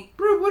skipped me.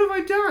 Broob, what have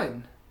I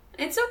done?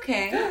 It's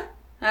okay.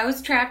 I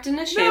was trapped in a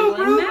No, shambling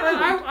Broob,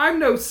 mound. I'm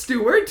no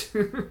Stewart.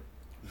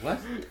 What?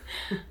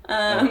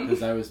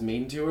 Because I was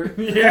mean to her?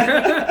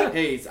 Yeah.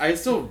 Hey, I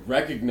still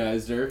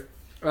recognized her.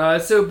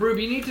 So,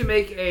 Broob, you need to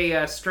make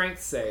a strength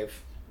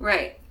save.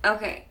 Right.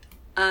 Okay.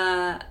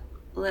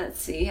 Let's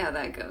see how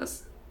that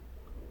goes.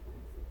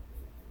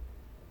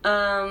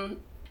 Then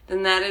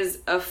that is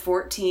a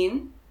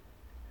 14.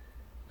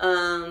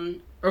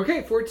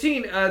 Okay,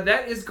 14.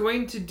 That is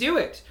going to do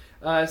it.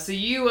 So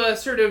you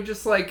sort of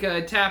just like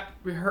tap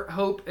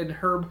Hope and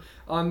Herb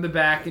on the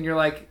back, and you're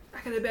like,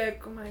 "I got a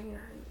back, oh my god,"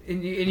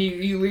 and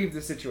you leave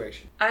the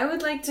situation. I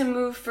would like to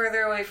move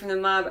further away from the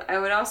mob. I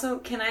would also,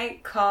 can I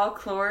call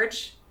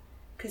Clorge?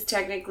 Because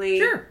technically,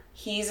 Sure.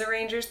 he's a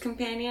ranger's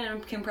companion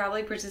and can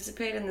probably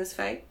participate in this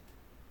fight.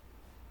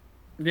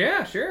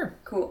 Yeah, sure.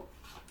 Cool.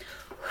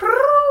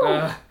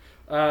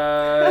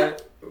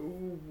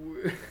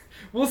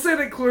 We'll say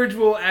that Clorge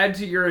will add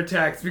to your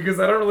attacks because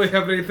I don't really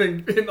have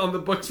anything on the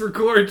books for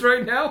Clorge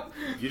right now.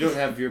 You don't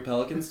have your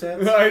pelican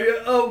stats?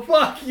 Oh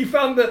fuck! You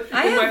found my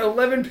I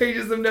 11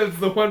 pages of notes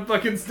the one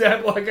fucking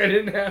stat block I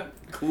didn't have.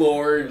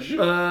 Clorge.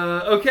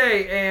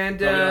 Okay, and I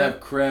don't have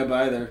Kreb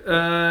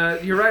either.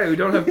 you're right. We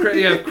don't have Kreb.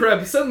 Yeah,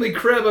 Kreb. Suddenly,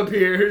 Kreb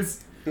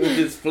appears. With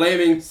his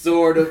flaming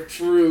sword of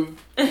truth.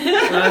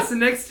 So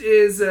next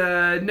is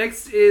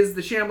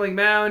the Shambling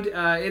Mound.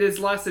 It has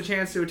lost the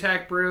chance to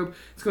attack Broob.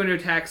 It's going to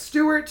attack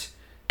Stewart.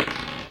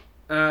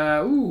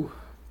 Ooh.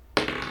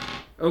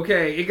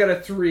 Okay, it got a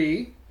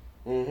 3.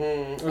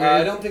 Mm-hmm. Okay.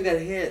 I don't think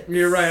that hits.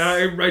 You're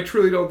right. I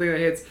truly don't think that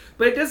hits.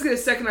 But it does get a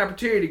second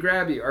opportunity to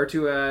grab you or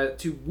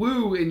to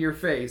woo in your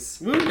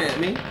face. Moving at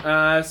me.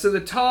 So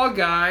the tall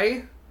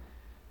guy.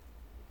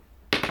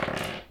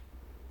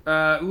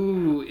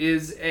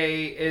 Is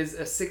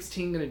a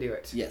 16 gonna do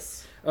it?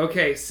 Yes.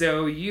 Okay,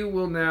 so you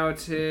will now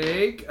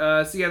take.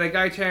 So yeah, that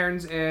guy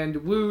turns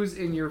and woos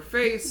in your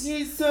face.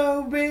 He's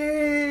so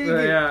big.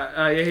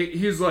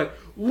 He's like,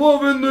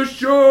 loving the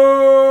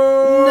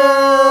show.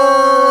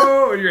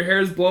 No. And your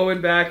hair's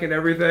blowing back and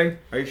everything.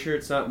 Are you sure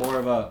it's not more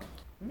of a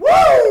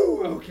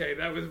Woo! Okay,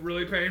 that was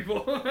really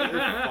painful.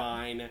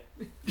 fine?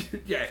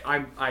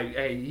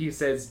 Yeah, he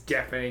says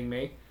deafening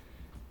me.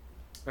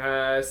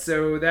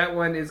 So that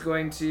one is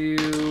going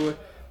to,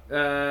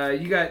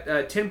 you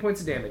got 10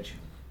 points of damage.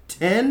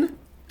 10?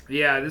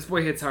 Yeah, this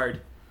boy hits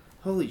hard.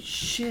 Holy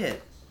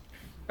shit.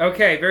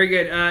 Okay, very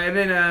good. And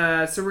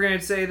then, so we're going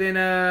to say then,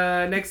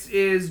 next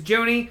is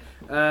Joni.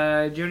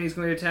 Joni's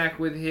going to attack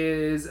with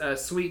his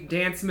sweet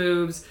dance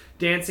moves,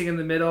 dancing in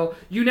the middle.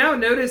 You now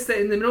notice that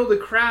in the middle of the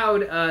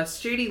crowd,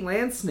 Shady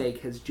Landsnake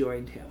has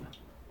joined him.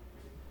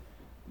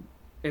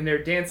 And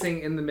they're dancing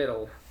in the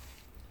middle.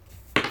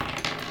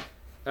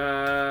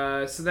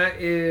 So that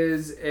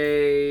is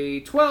a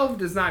 12,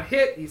 does not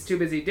hit. He's too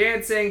busy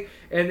dancing.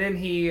 And then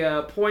he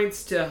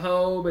points to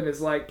Hobe and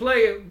is like, play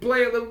it,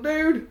 little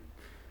dude.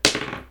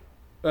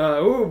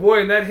 Oh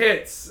boy, and that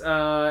hits.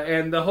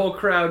 And the whole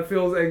crowd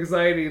feels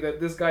anxiety that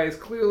this guy is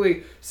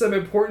clearly some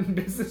important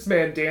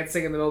businessman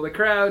dancing in the middle of the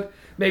crowd.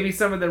 Maybe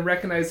some of them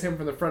recognize him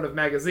from the front of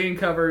magazine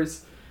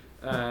covers.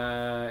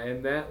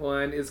 And that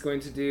one is going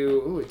to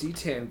do a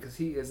D10 because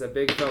he is a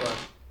big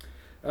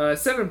fella.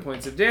 7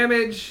 points of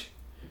damage.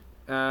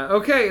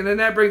 Okay, and then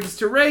that brings us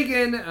to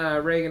Reagan.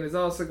 Reagan is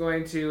also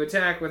going to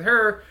attack with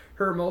her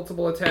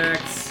multiple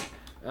attacks.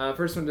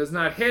 First one does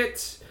not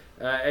hit,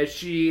 as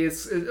she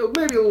is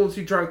maybe a little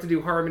too drunk to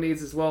do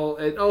harmonies as well.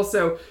 And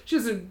also, she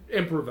doesn't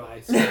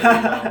improvise very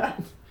well.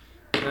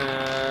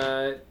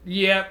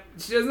 Yep,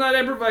 she does not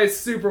improvise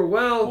super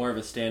well. More of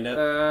a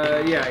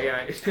stand-up?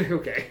 Yeah,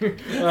 okay.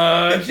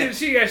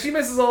 She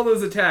misses all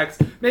those attacks.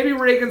 Maybe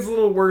Reagan's a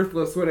little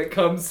worthless when it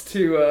comes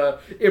to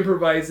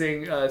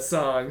improvising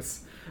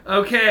songs.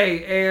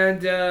 Okay,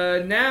 and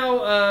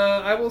now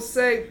I will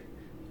say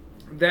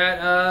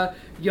that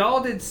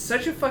y'all did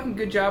such a fucking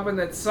good job on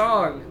that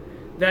song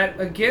that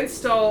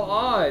against all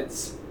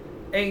odds,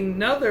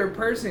 another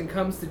person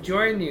comes to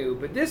join you,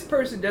 but this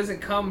person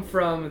doesn't come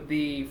from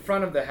the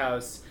front of the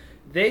house.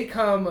 They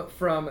come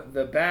from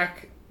the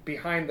back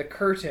behind the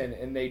curtain,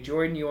 and they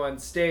join you on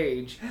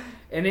stage,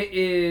 and it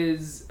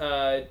is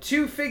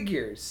 2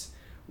 figures.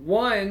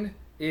 One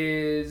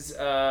is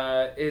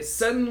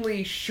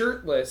suddenly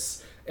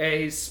shirtless.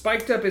 He's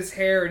spiked up his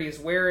hair and he's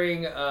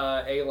wearing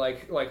a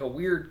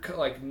weird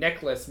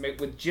necklace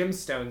with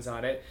gemstones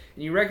on it,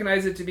 and you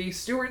recognize it to be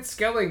Stuart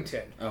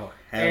Skellington. Oh,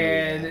 hell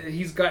and yeah.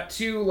 He's got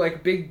 2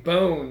 big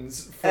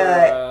bones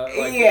for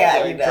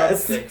he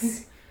does.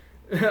 drumsticks.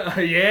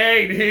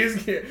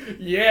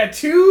 Yeah,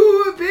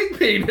 2 big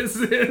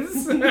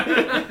penises.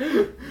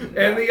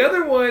 And the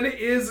other one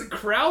is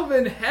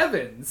Cralvin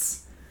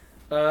Heavens,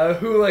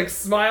 who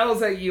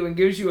smiles at you and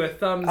gives you a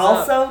thumbs up.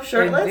 Also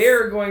shirtless? And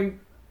they're going.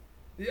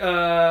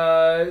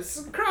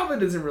 Crowlin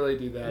doesn't really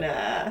do that.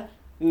 Nah.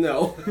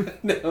 No.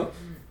 No.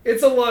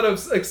 It's a lot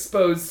of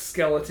exposed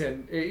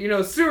skeleton.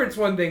 Stewart's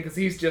one thing because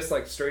he's just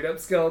like straight up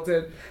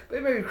skeleton.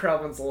 But maybe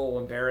Crowlin's a little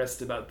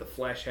embarrassed about the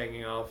flesh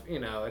hanging off.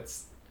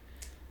 It's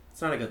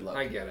not a good look.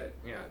 I get it.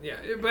 Yeah.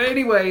 But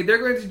anyway, they're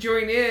going to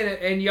join in,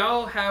 and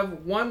y'all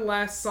have one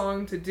last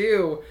song to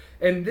do.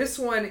 And this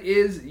one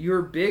is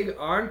your big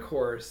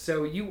encore,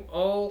 so you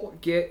all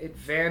get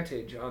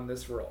advantage on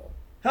this roll.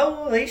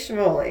 Holy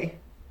schmoly.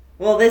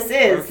 Well, this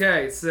is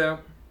Okay, so...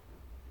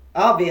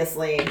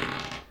 obviously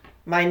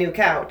my new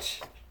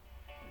couch.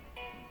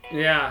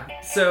 Yeah,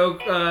 so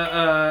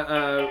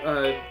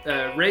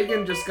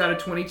Reagan just got a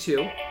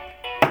 22.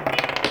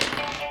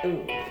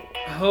 Ooh.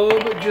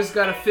 Hobe just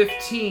got a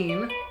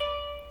 15.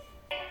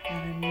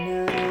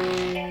 No.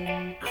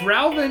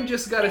 Crowlin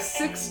just got a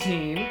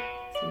 16.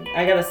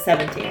 I got a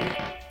 17.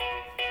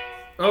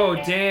 Oh,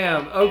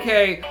 damn.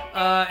 Okay,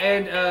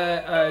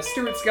 and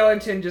Stuart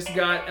Skellington just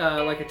got,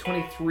 like a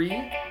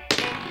 23.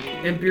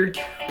 And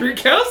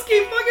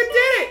Bierkowski fucking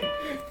did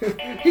it!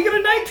 He got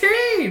a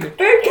 19!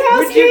 Bierkowski!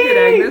 What'd you get,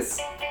 Agnes?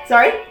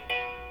 Sorry?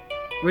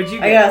 What'd you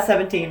I get? got a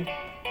 17.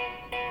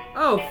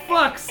 Oh,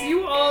 fucks.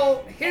 You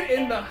all hit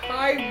in the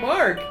high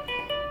mark.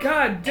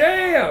 God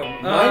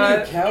damn. My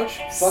new couch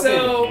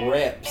fucking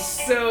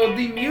rips. So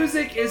the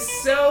music is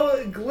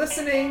so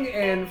glistening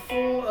and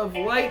full of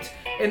light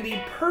and the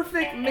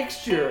perfect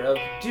mixture of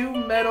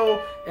doom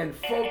metal and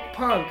folk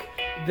punk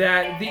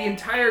that the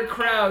entire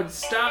crowd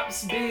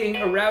stops being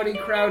a rowdy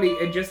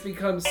crowdy and just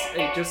becomes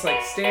just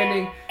like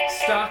standing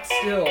stock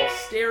still,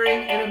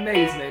 staring in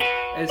amazement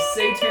as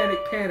Satanic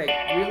Panic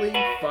really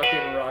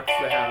fucking rocks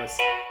the house.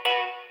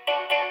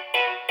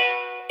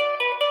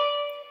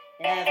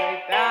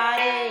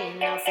 Everybody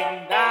knows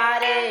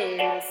somebody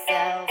who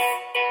sells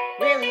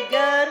really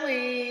good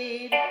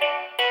weed.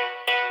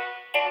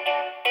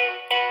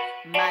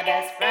 My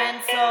best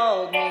friend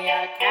sold me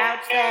a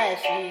couch that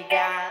she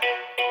got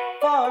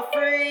for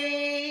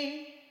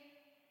free.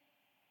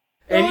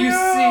 And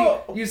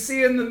you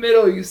see in the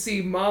middle, you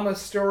see Mama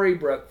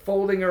Storybrooke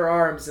folding her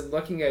arms and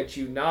looking at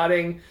you,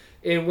 nodding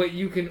in what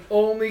you can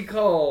only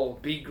call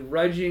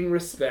begrudging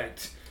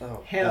respect.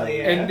 Oh, Hell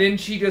yeah. And then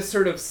she just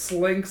sort of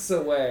slinks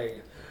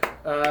away.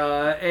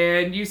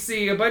 And you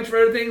see a bunch of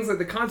other things, like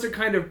the concert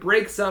kind of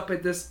breaks up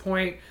at this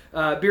point.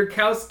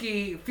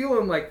 Bierkowski,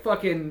 feeling like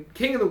fucking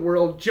king of the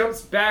world,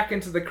 jumps back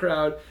into the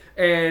crowd,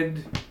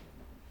 and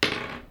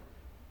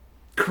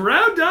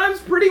crowd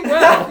dives pretty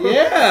well.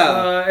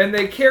 Yeah. And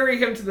they carry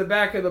him to the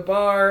back of the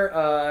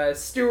bar.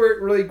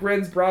 Stewart really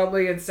grins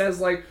broadly and says,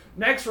 like,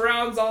 next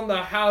round's on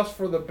the house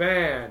for the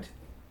band.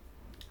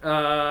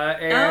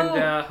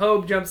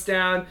 Hobe jumps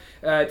down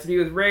to be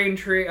with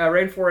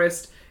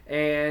Rainforest,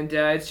 and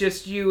it's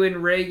just you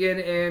and Reagan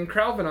and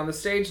Crowlin on the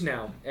stage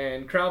now.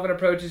 And Crowlin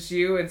approaches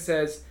you and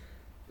says,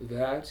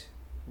 "That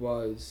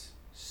was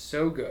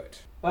so good."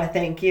 Why,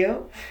 thank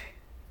you.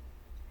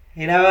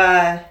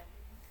 I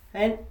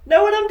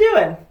know what I'm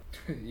doing.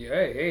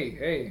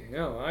 Hey,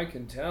 no, I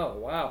can tell.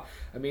 Wow.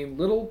 I mean,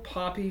 little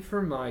poppy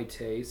for my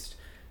taste,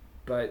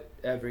 but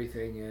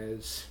everything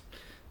is.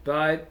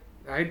 But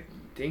I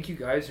think you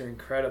guys are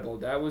incredible.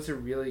 That was a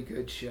really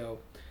good show.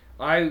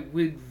 I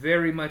would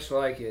very much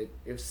like it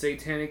if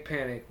Satanic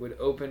Panic would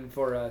open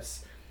for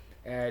us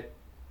at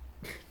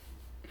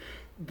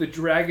the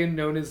dragon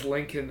known as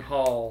Lincoln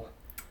Hall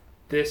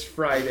this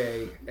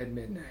Friday at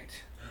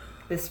midnight.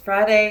 This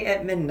Friday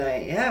at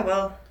midnight. Yeah,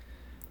 well,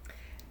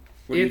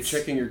 Were you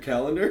checking your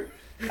calendar?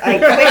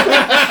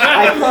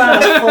 I pull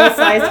out a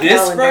full-size calendar.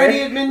 This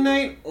Friday at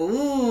midnight?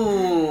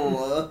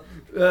 Ooh.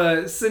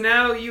 So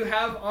now you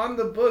have on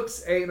the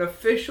books an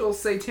official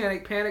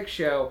Satanic Panic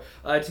show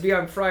to be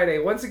on Friday.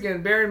 Once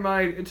again, bear in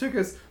mind, it took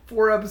us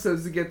 4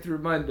 episodes to get through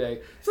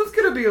Monday. So it's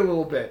going to be a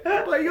little bit.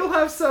 But you'll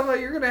have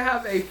you're going to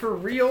have a for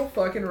real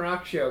fucking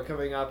rock show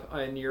coming up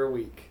in your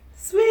week.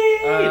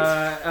 Sweet!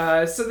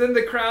 So then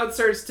the crowd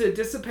starts to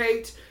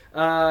dissipate.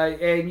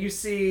 And you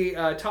see,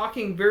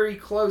 talking very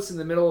close in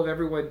the middle of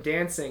everyone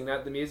dancing,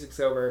 not the music's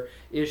over,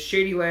 is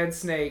Shady Land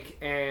Snake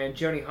and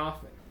Joni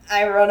Hoffman.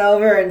 I run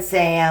over and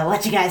say,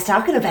 what you guys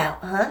talking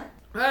about, huh?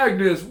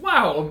 Agnes,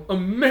 wow,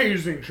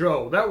 amazing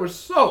show. That was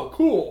so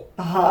cool.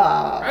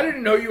 I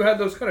didn't know you had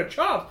those kind of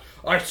chops.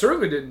 I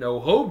certainly didn't know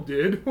Hope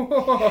did.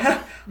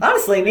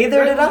 Honestly,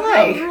 neither did That was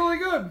I. really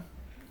good.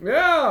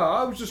 Yeah,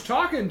 I was just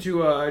talking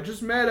to, I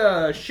just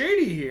met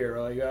Shady here.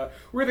 Like,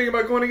 we're thinking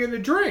about going to get a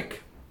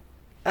drink.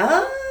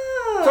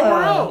 Oh.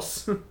 Somewhere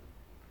else.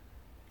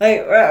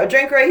 Like, a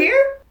drink right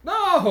here?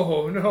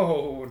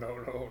 No.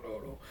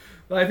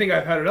 I think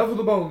I've had enough of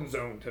the Bone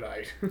Zone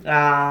tonight.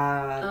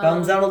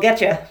 Bone Zone will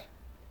get you.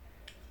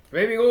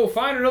 Maybe we'll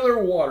find another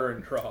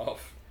watering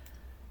trough.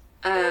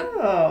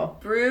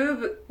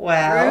 Broob,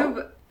 Wow.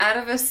 Broob, out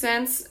of a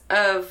sense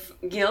of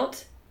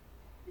guilt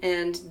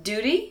and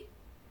duty,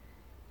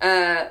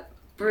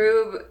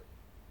 Broob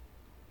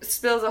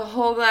spills a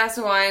whole glass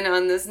of wine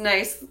on this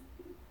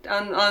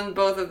on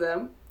both of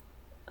them.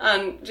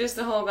 on just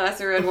a whole glass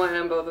of red wine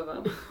on both of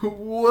them.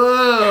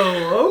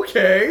 Whoa,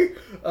 okay.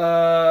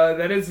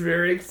 That is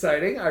very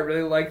exciting. I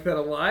really like that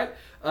a lot.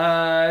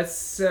 Yeah,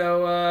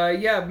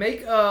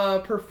 make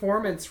a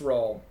performance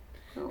roll.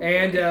 Oh,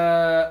 And boy.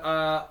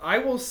 I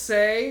will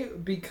say,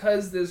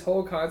 because this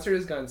whole concert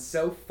has gone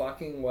so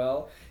fucking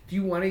well, if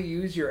you want to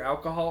use your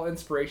alcohol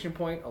inspiration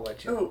point, I'll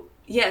let you. Oh,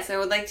 yes, I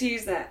would like to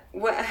use that.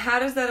 How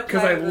does that apply?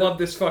 Because I to the- love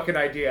this fucking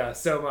idea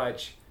so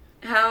much.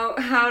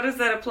 How does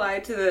that apply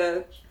to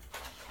the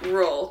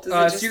roll? Does it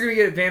just... So you're going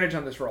to get advantage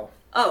on this roll.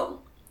 Oh.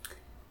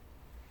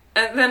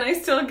 And then I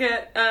still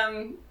get,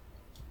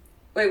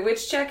 wait,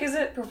 which check is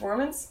it?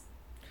 Performance?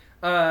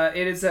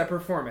 It is a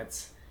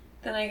performance.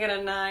 Then I get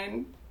a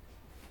 9.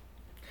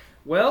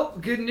 Well,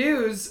 good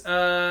news.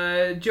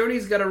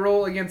 Joni's got a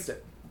roll against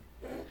it.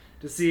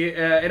 To see,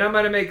 and I'm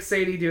going to make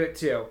Sadie do it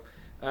too.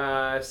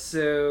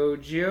 So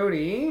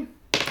Joni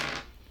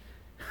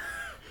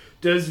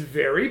does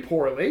very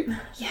poorly.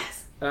 Yes.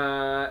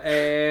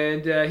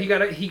 And he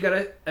got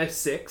a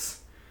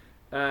 6.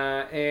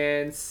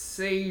 And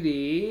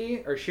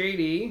Shady.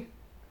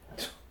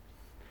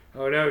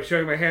 Oh no,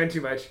 showing my hand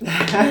too much.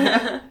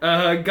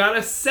 Got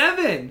a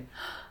 7.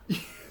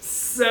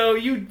 So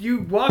you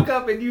walk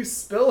up and you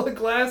spill a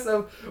glass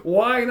of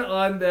wine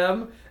on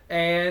them,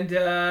 and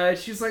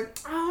she's like,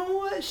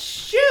 "Oh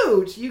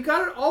shoot, you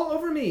got it all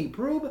over me,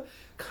 Broob.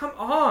 Come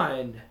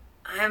on."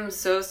 I'm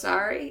so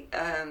sorry.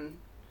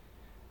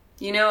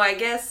 You know, I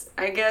guess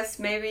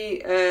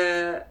maybe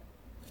I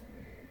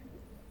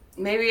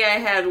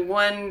had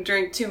one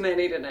drink too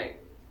many tonight.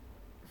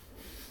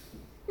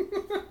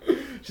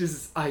 She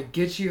says, "I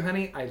get you,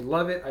 honey. I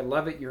love it. I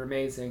love it. You're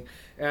amazing."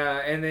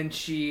 And then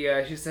she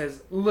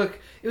says, "Look,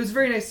 it was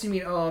very nice to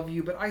meet all of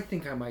you, but I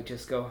think I might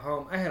just go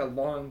home. I had a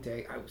long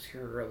day. I was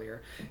here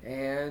earlier,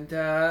 and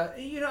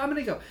I'm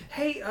gonna go.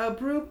 Hey,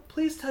 Brew,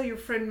 please tell your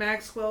friend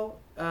Maxwell."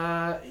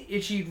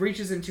 And she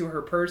reaches into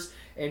her purse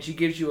and she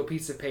gives you a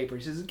piece of paper.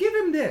 She says, "Give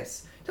him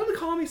this. Tell him to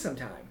call me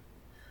sometime."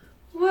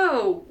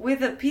 Whoa,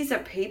 with a piece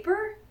of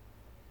paper?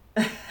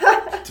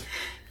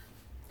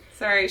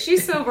 Sorry,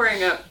 she's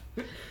sobering up.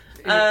 It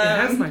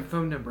has my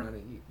phone number on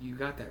it. You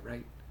got that,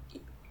 right?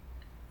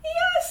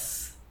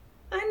 Yes!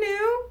 I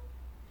knew.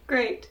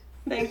 Great.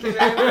 Thank you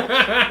very much.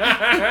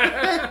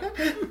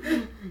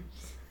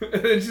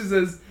 And then she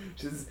says,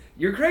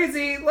 "You're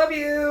crazy. Love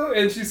you."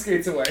 And she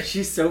skates away.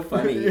 She's so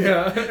funny.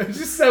 Yeah, it's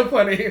just so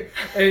funny.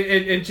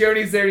 And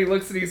Joni's there and he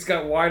looks and he's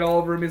got wine all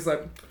over him. He's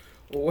like,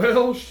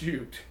 "Well,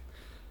 shoot.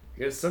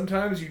 Guess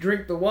sometimes you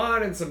drink the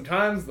wine and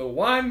sometimes the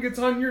wine gets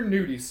on your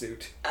nudie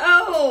suit."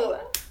 Oh,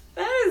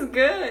 that is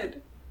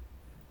good.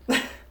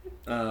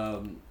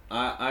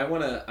 I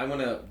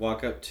wanna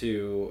walk up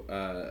to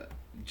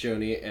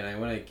Joni and I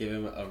wanna give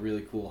him a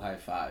really cool high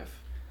five.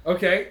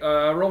 Okay,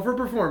 roll for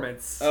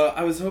performance.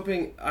 I was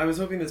hoping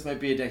this might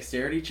be a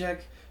dexterity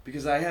check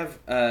because I have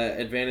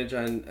advantage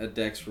on a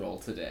dex roll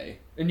today.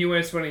 And you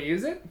just want to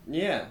use it?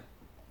 Yeah.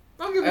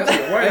 I'll give it to you.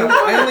 Why not?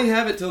 I only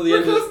have it till the We're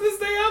end. closing this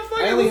day out.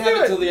 Fine, I only let's have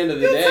do it till the end of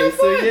the Let's day, have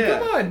so fun. yeah.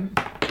 Come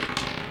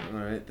on. All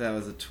right, that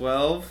was a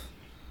 12,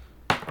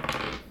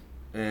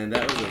 and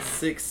that was a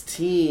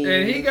 16.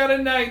 And he got a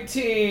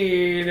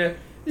 19. You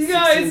 16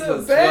 guys,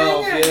 plus bang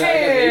 12, yeah, I got 18.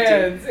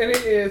 hands, and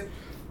it is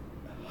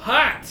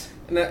hot.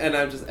 And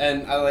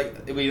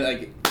we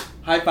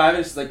high five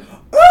and she's like,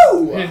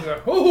 "Ooh, He's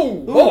like, "Oh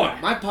Ooh, boy,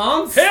 my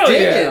palm's Hell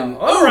stinging. yeah.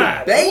 All Ooh,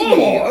 right. baby,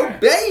 Boy. oh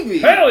baby."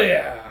 hell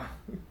yeah!"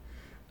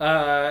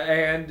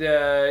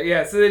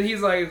 So then he's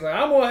like,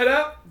 "I'm gonna head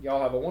out.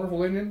 Y'all have a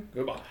wonderful evening.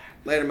 Goodbye."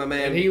 Later, my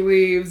man. And he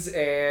leaves,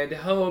 and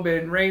Hope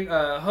and Rain.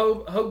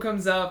 Hope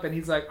comes up, and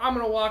he's like, "I'm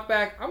gonna walk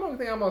back. I'm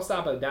gonna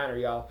stop at a diner,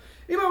 y'all.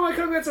 Anybody want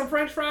to come get some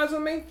French fries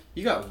with me?"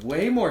 You got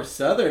way more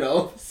southern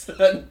all of a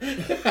sudden.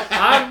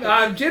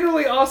 I'm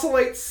generally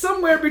oscillate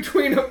somewhere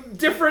between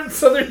different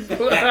southern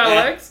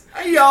dialects.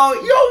 Hey, y'all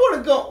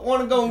want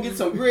to go and get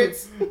some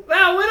grits?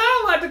 Now, when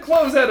I like to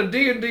close out a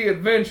D&D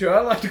adventure,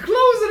 I like to close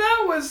it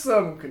out with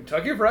some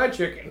Kentucky Fried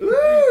Chicken.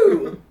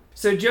 Woo!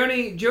 So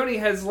Joni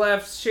has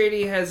left,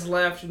 Shady has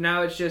left,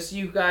 now it's just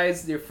you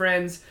guys, your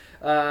friends.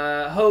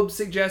 Hope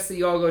suggests that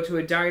you all go to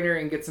a diner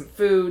and get some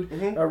food.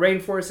 Mhm.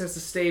 Rainforest has to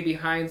stay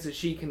behind so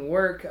she can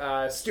work.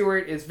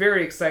 Stuart is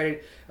very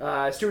excited.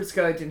 Stuart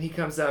Skellington, he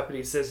comes up and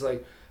he says,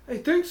 like, "Hey,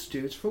 thanks,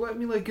 dudes, for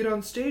letting me get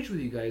on stage with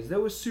you guys. That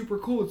was super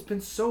cool. It's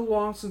been so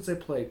long since I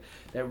played.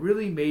 That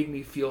really made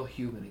me feel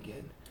human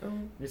again.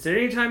 He said,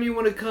 anytime you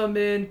want to come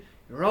in,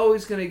 you're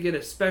always going to get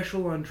a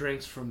special on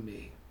drinks from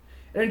me.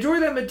 And enjoy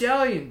that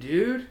medallion,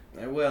 dude."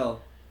 I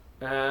will.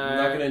 I'm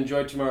not gonna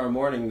enjoy tomorrow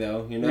morning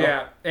though. You know.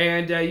 Yeah,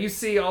 and you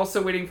see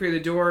also waiting for you at the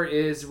door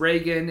is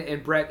Reagan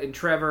and Brett and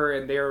Trevor,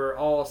 and they're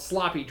all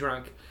sloppy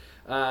drunk.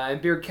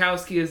 And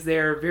Bierkowski is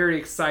there, very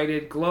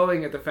excited,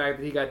 glowing at the fact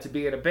that he got to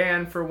be in a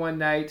band for one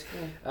night.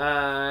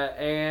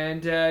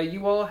 And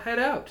you all head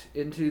out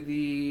into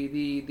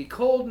the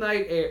cold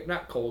night air.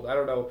 Not cold, I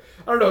don't know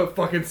what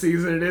fucking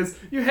season it is.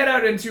 You head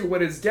out into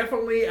what is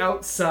definitely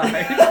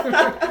outside.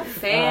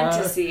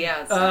 Fantasy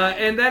outside.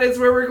 And that is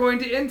where we're going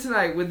to end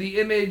tonight, with the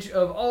image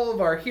of all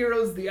of our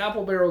heroes, the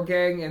Apple Barrel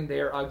Gang and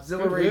their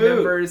auxiliary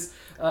members,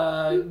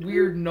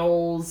 weird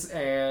gnolls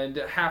and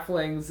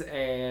halflings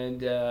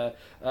and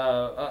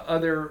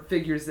other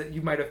figures that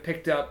you might have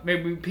picked up.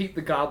 Maybe Pete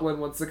the Goblin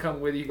wants to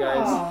come with you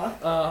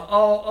guys.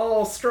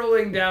 All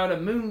strolling down a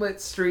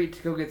moonlit street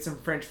to go get some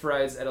French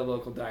fries at a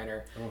local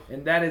diner.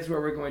 And that is where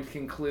we're going to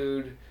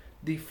conclude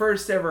the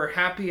first ever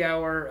happy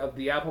hour of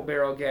the Apple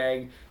Barrel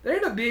Gang. There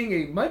ended up being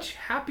a much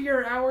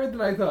happier hour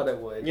than I thought it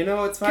would. You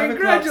know, it's 5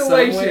 o'clock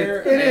Congratulations!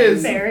 somewhere. It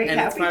is. Very And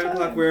it's happy 5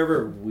 o'clock time.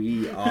 wherever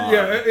we are.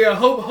 Yeah.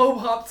 Hope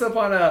hops up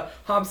on a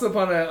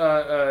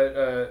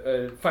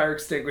fire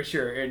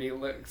extinguisher, and he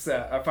looks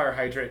at a fire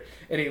hydrant,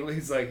 and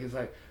he's like,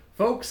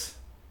 folks,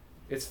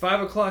 it's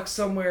 5 o'clock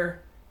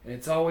somewhere, and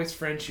it's always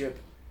friendship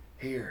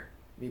here.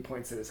 And he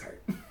points at his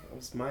heart. That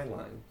was my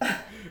line.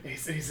 He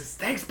says,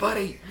 thanks,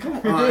 buddy. Come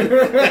on.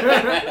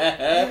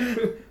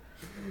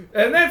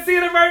 And that's the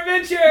end of our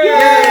adventure.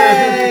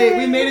 Yay!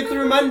 We made it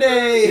through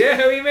Monday.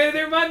 Yeah, we made it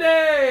through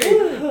Monday.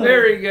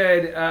 Very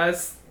good.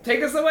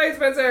 Take us away,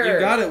 Spencer. You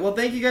got it. Well,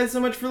 thank you guys so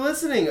much for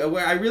listening.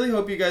 I really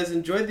hope you guys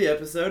enjoyed the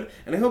episode,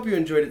 and I hope you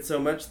enjoyed it so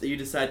much that you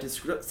decide to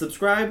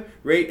subscribe,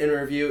 rate, and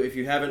review if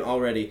you haven't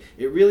already.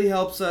 It really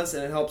helps us,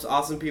 and it helps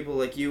awesome people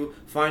like you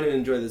find and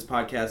enjoy this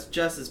podcast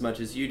just as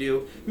much as you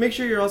do. Make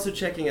sure you're also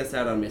checking us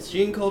out on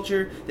Machine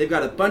Culture. They've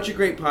got a bunch of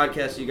great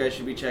podcasts you guys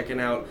should be checking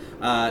out.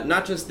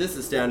 Not just this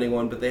astounding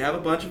one, but they have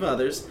a bunch of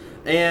others.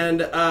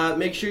 And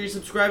make sure you're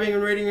subscribing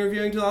and rating and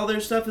reviewing to all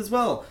their stuff as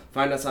well.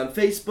 Find us on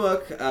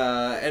Facebook,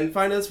 and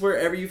find us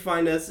wherever you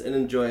find us, and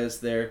enjoy us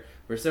there.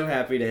 We're so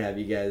happy to have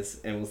you guys,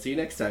 and we'll see you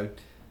next time.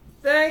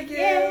 Thank you.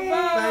 Yay.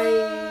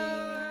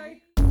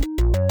 Bye.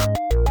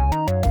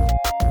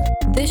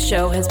 This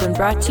show has been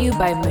brought to you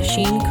by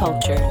Machine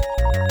Culture.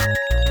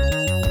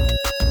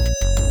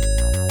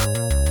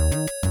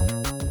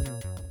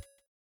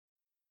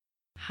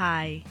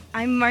 Hi,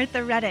 I'm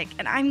Martha Reddick,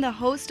 and I'm the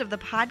host of the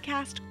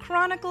podcast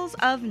Chronicles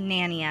of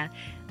Nania,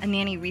 a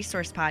nanny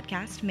resource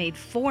podcast made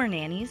for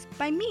nannies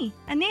by me,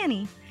 a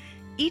nanny.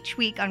 Each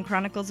week on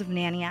Chronicles of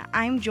Nania,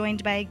 I'm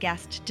joined by a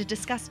guest to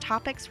discuss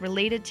topics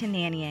related to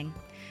nannying.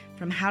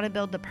 From how to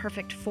build the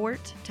perfect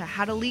fort to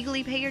how to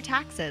legally pay your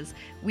taxes,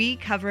 we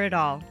cover it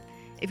all.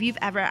 If you've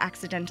ever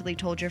accidentally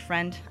told your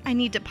friend, I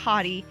need to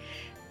potty,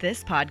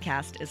 this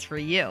podcast is for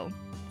you.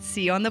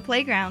 See you on the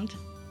playground.